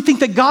sometimes we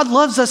think that God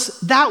loves us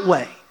that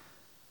way.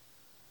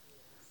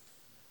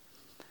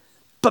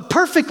 But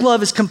perfect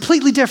love is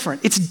completely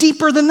different. It's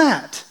deeper than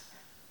that.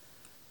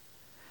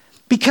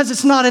 Because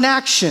it's not an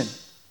action.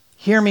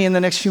 Hear me in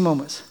the next few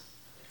moments.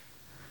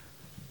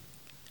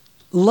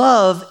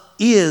 Love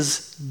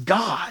is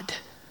God.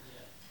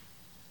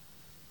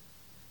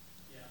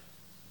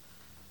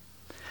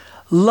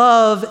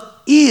 Love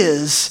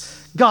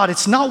is God.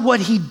 It's not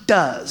what he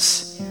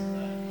does.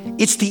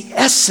 It's the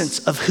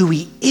essence of who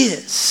he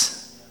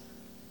is.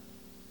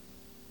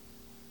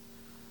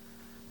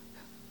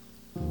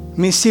 Let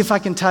me see if I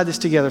can tie this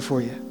together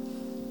for you.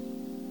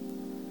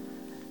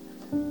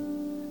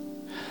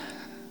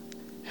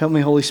 Help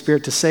me, Holy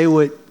Spirit, to say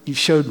what you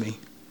showed me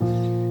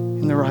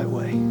in the right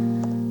way.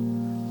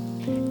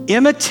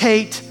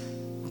 Imitate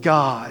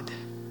God.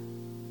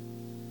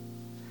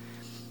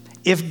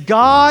 If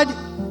God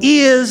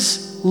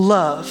is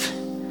love,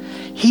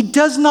 he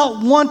does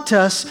not want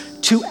us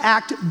to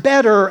act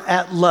better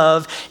at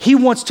love. He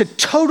wants to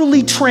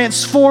totally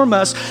transform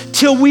us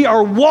till we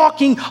are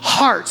walking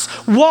hearts,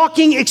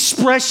 walking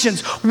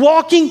expressions,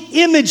 walking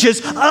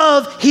images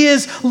of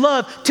his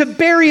love, to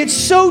bury it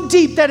so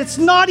deep that it's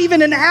not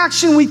even an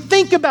action we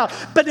think about,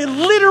 but it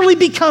literally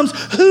becomes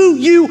who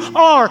you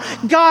are.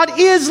 God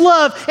is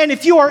love, and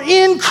if you are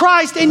in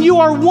Christ and you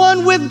are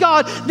one with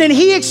God, then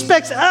he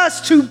expects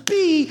us to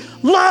be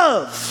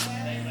love.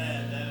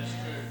 Amen. That is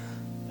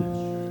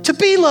true. To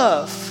be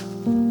love.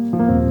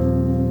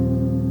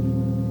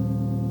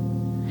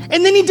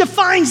 And then he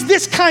defines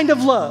this kind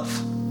of love.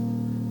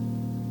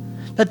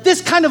 That this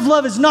kind of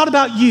love is not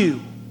about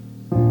you,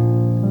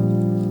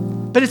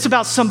 but it's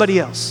about somebody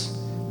else.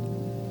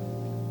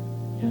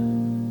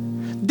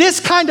 This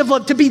kind of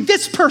love, to be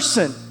this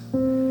person,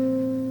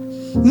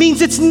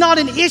 means it's not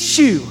an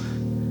issue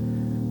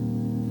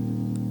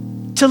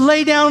to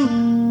lay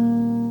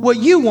down what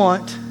you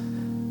want,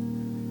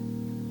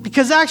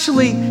 because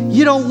actually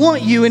you don't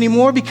want you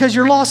anymore because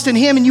you're lost in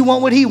him and you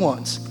want what he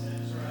wants.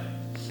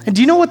 And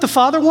do you know what the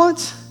Father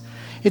wants?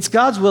 It's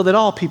God's will that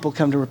all people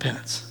come to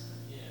repentance.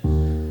 Do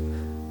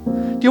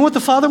you know what the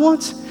Father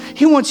wants?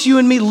 He wants you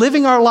and me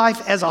living our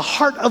life as a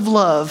heart of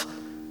love,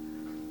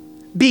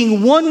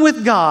 being one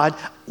with God,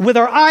 with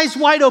our eyes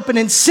wide open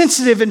and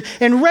sensitive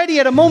and ready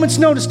at a moment's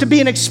notice to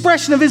be an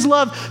expression of his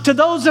love to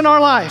those in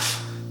our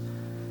life.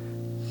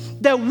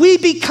 That we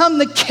become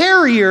the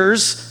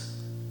carriers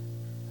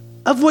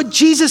of what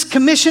Jesus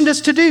commissioned us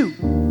to do.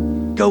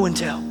 Go and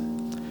tell.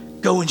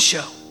 Go and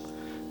show.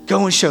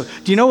 Go and show.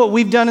 Do you know what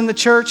we've done in the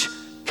church?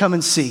 Come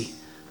and see.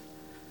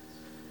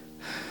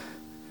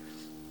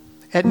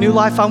 At New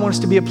Life, I want us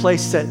to be a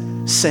place that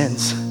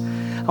sends.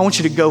 I want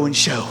you to go and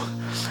show.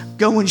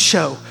 Go and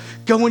show.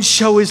 Go and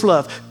show his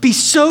love. Be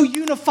so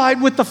unified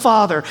with the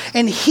Father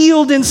and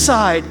healed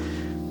inside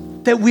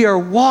that we are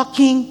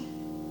walking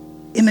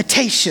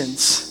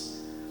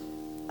imitations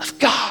of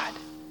God.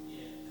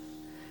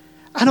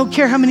 I don't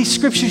care how many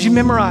scriptures you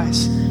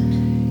memorize.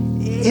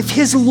 If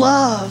his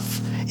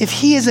love, if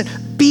he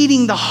isn't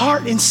beating the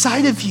heart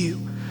inside of you,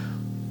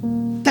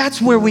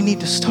 that's where we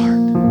need to start.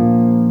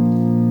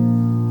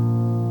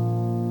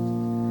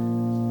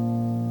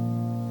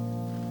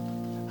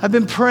 I've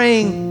been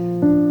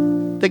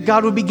praying that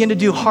God would begin to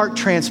do heart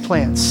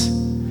transplants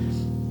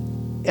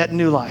at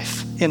New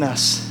Life in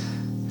us.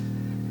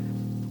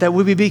 That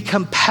we would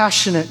become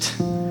passionate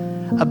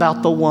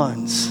about the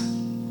ones.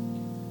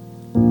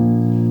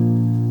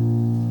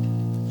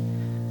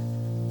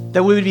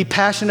 That we would be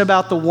passionate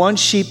about the one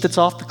sheep that's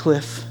off the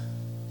cliff.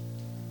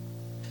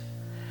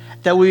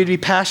 That we would be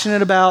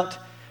passionate about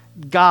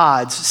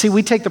God's. See,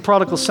 we take the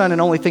prodigal son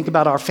and only think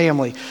about our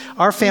family.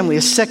 Our family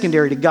is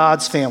secondary to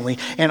God's family.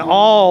 And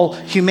all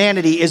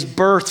humanity is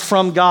birthed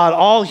from God.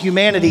 All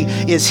humanity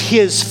is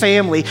his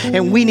family.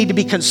 And we need to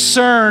be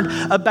concerned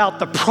about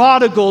the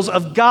prodigals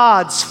of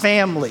God's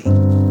family.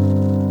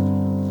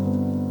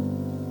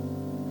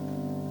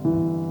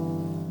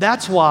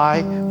 That's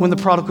why when the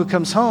prodigal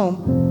comes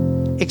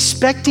home,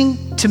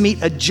 expecting to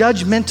meet a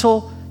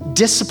judgmental,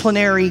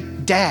 disciplinary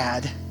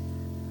dad. Do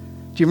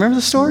you remember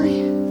the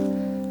story?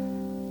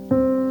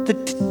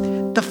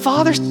 The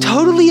father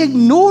totally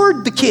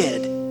ignored the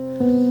kid.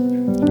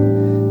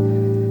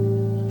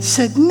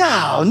 Said,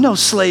 no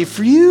slave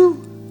for you.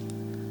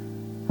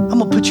 I'm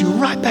gonna put you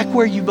right back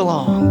where you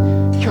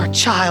belong. You're a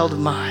child of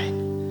mine.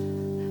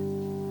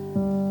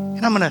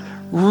 And I'm gonna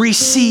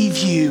receive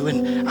you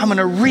and I'm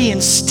gonna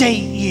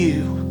reinstate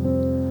you.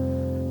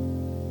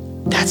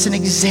 That's an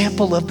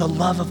example of the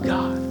love of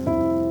God.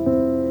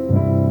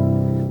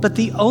 But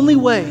the only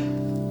way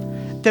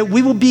that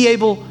we will be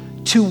able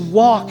to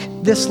walk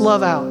this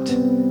love out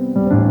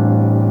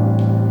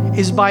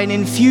is by an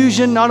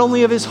infusion not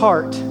only of his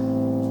heart,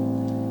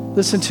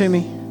 listen to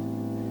me,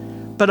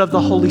 but of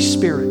the Holy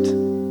Spirit.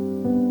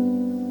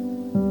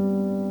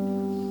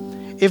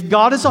 If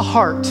God is a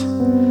heart,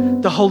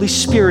 the Holy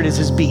Spirit is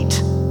his beat.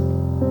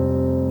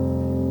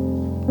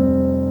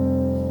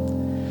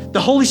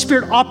 The Holy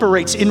Spirit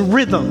operates in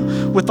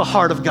rhythm with the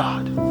heart of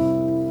God.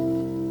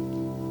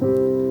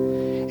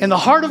 And the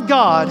heart of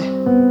God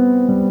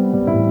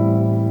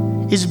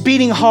is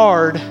beating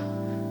hard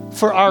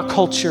for our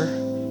culture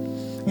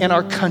and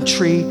our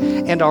country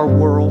and our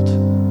world.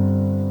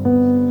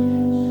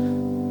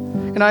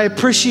 And I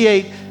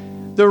appreciate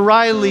the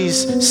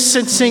Rileys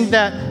sensing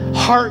that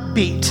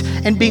heartbeat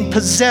and being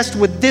possessed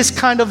with this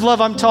kind of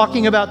love I'm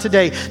talking about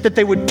today, that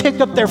they would pick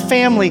up their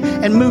family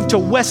and move to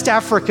West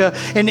Africa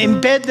and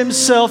embed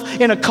themselves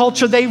in a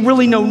culture they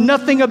really know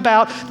nothing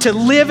about, to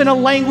live in a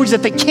language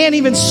that they can't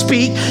even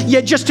speak,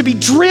 yet just to be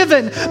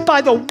driven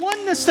by the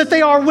oneness that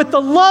they are with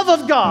the love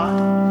of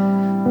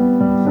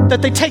God,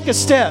 that they take a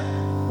step.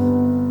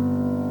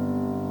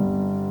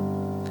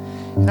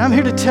 And I'm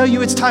here to tell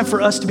you it's time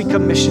for us to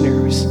become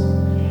missionaries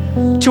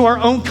to our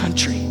own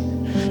country,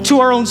 to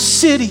our own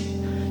city,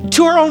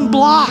 to our own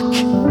block.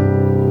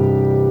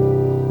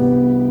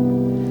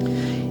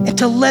 And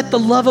to let the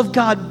love of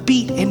God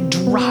beat and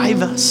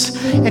drive us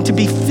and to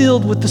be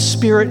filled with the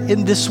Spirit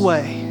in this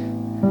way.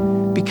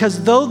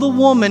 Because though the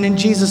woman in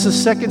Jesus'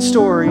 second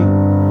story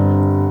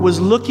was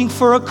looking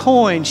for a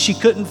coin, she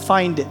couldn't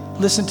find it.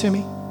 Listen to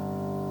me.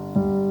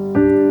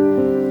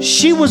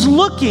 She was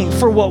looking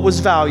for what was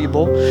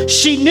valuable.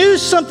 She knew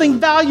something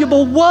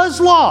valuable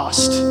was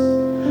lost,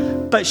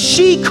 but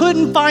she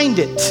couldn't find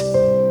it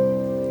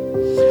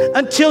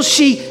until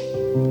she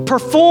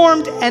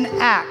performed an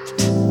act.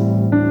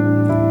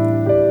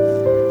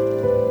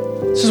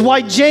 This is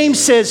why James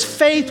says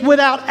faith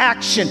without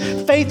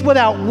action, faith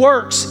without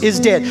works is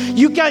dead.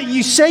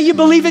 You say you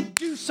believe it,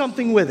 do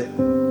something with it.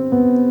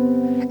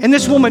 And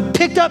this woman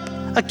picked up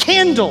a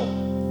candle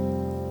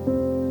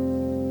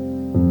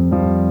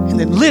and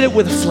then lit it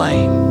with a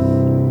flame.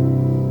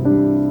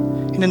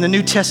 And in the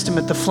New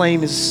Testament, the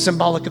flame is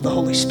symbolic of the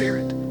Holy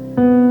Spirit.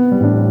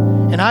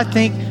 And I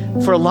think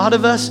for a lot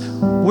of us,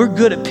 we're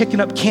good at picking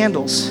up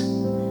candles,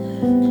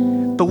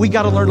 but we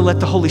got to learn to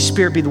let the Holy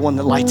Spirit be the one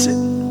that lights it.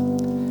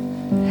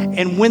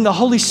 And when the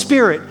Holy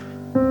Spirit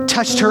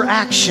touched her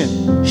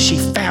action, she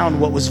found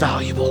what was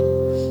valuable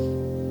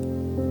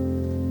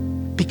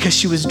because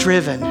she was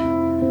driven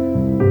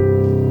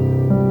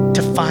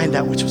to find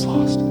that which was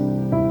lost.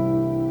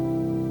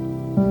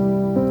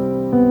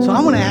 So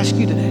I want to ask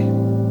you today,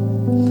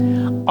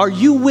 are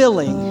you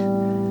willing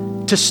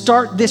to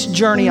start this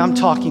journey I'm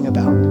talking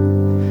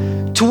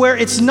about, to where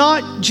it's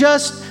not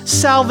just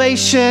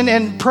salvation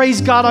and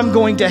praise God I'm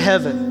going to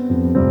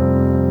heaven,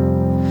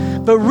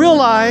 but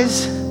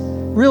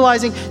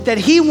realizing that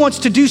he wants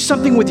to do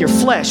something with your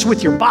flesh,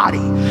 with your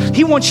body.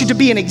 He wants you to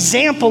be an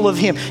example of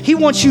him. He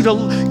wants you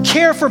to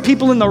care for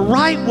people in the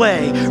right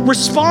way,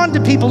 respond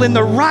to people in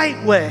the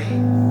right way.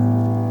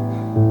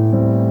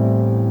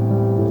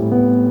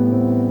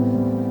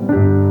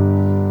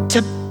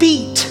 To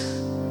beat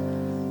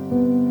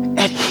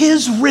at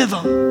his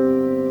rhythm.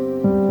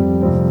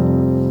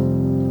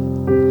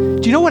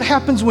 Do you know what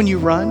happens when you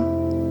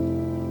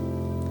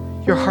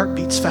run? Your heart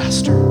beats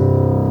faster.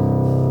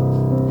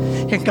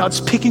 And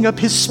God's picking up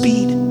his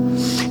speed.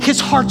 His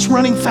heart's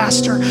running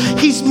faster.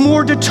 He's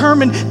more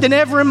determined than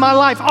ever in my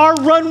life. Our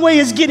runway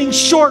is getting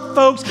short,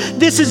 folks.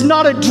 This is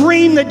not a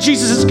dream that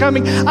Jesus is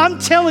coming. I'm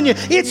telling you,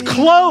 it's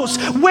close.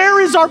 Where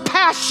is our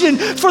passion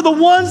for the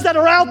ones that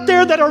are out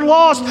there that are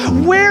lost?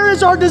 Where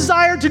is our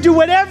desire to do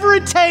whatever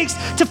it takes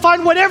to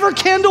find whatever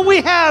candle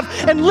we have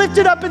and lift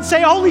it up and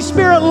say, Holy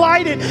Spirit,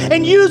 light it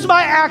and use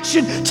my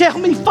action to help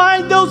me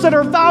find those that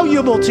are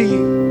valuable to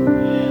you.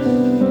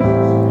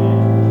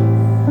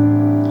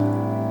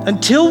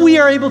 Until we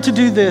are able to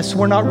do this,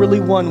 we're not really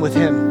one with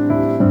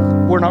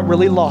him. We're not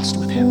really lost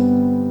with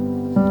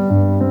him.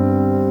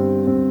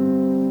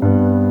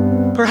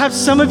 Perhaps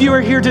some of you are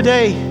here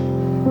today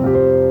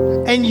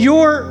and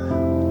you're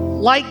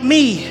like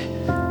me.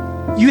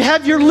 You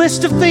have your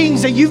list of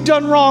things that you've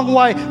done wrong,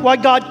 why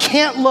God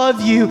can't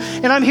love you.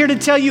 And I'm here to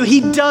tell you,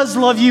 he does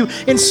love you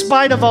in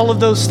spite of all of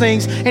those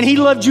things. And he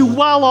loved you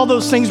while all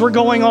those things were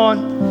going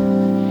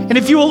on. And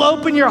if you will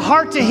open your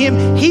heart to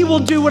him, he will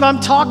do what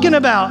I'm talking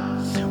about.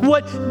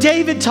 What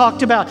David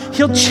talked about,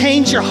 he'll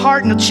change your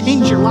heart and he'll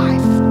change your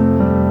life.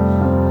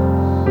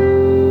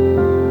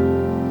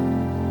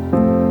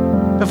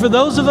 But for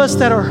those of us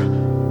that are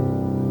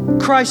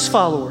Christ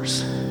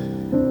followers,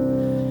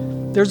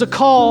 there's a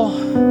call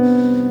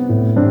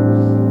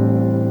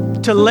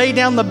to lay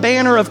down the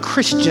banner of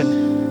Christian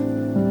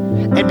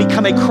and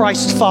become a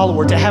Christ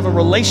follower, to have a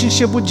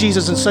relationship with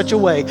Jesus in such a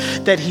way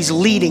that he's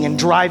leading and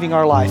driving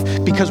our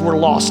life because we're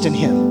lost in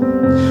him.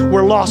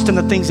 We're lost in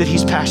the things that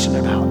he's passionate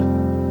about.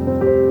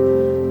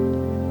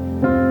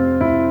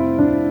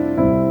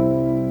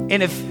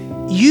 And if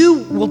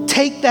you will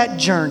take that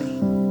journey,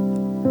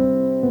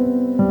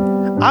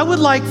 I would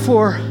like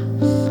for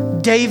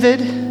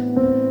David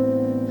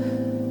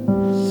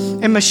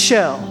and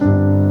Michelle,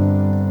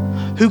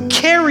 who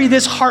carry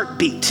this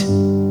heartbeat,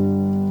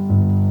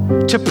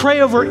 to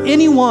pray over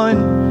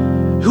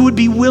anyone who would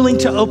be willing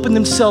to open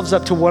themselves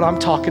up to what I'm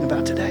talking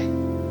about today.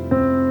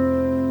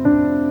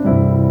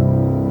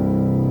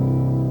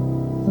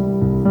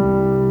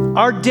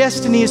 Our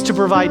destiny is to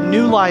provide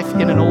new life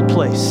in an old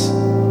place.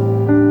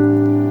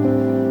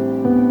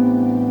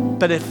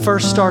 But it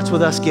first starts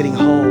with us getting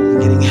whole,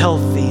 and getting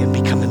healthy, and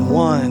becoming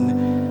one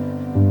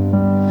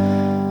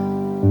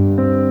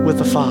with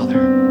the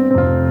Father.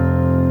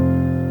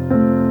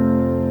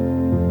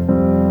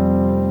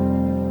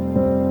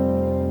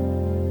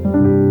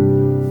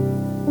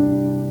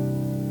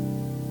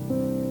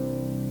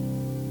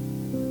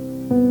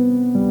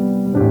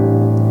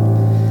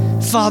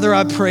 Father,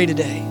 I pray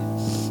today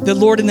that,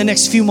 Lord, in the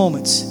next few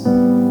moments,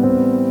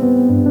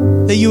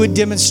 that you would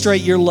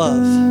demonstrate your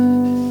love.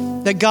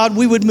 That, God,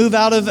 we would move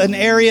out of an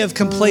area of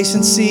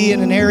complacency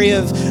and an area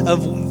of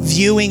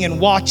viewing and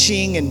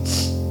watching,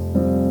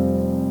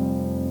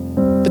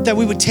 but that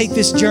we would take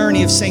this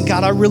journey of saying,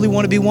 God, I really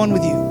want to be one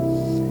with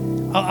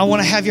you. I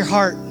want to have your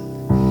heart.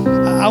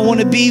 I want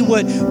to be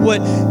what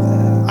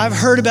I've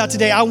heard about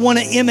today. I want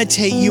to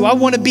imitate you. I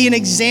want to be an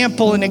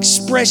example, an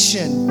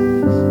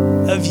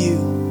expression of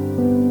you.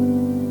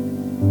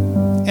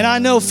 And I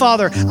know,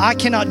 Father, I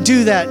cannot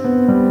do that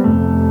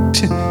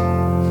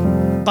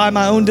by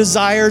my own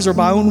desires or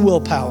my own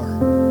willpower.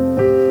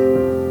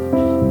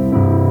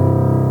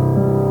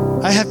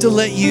 I have to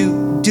let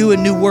you do a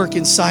new work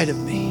inside of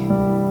me.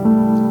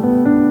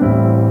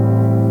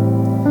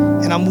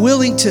 And I'm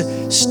willing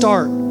to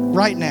start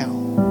right now,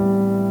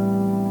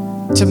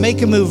 to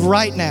make a move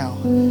right now,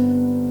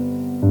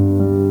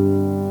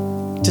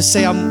 to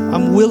say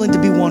I'm willing to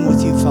be one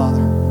with you,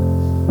 Father,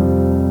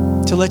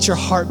 to let your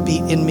heart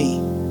beat in me,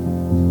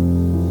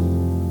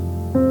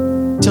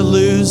 to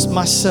lose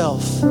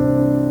myself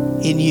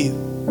in you.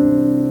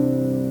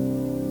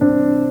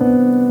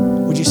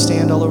 Would you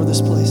stand all over this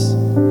place?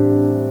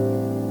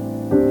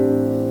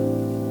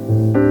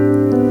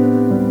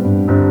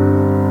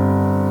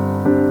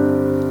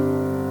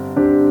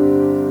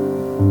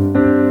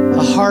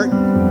 A heart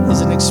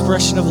is an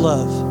expression of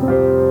love.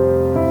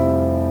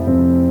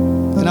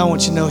 And I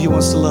want you to know he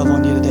wants to love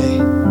on you today.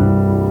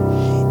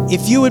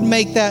 If you would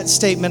make that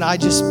statement I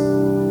just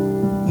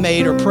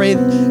made, or pray,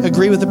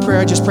 agree with the prayer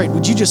I just prayed,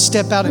 would you just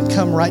step out and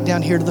come right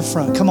down here to the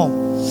front? Come on.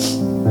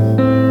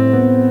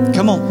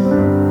 Come on.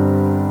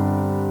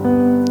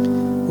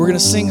 We're going to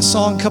sing a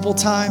song a couple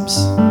times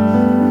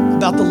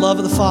about the love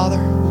of the Father.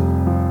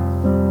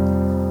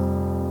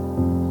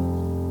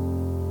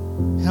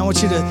 And I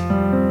want you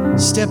to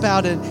step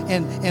out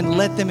and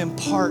let them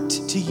impart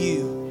to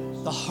you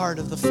the heart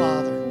of the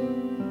Father.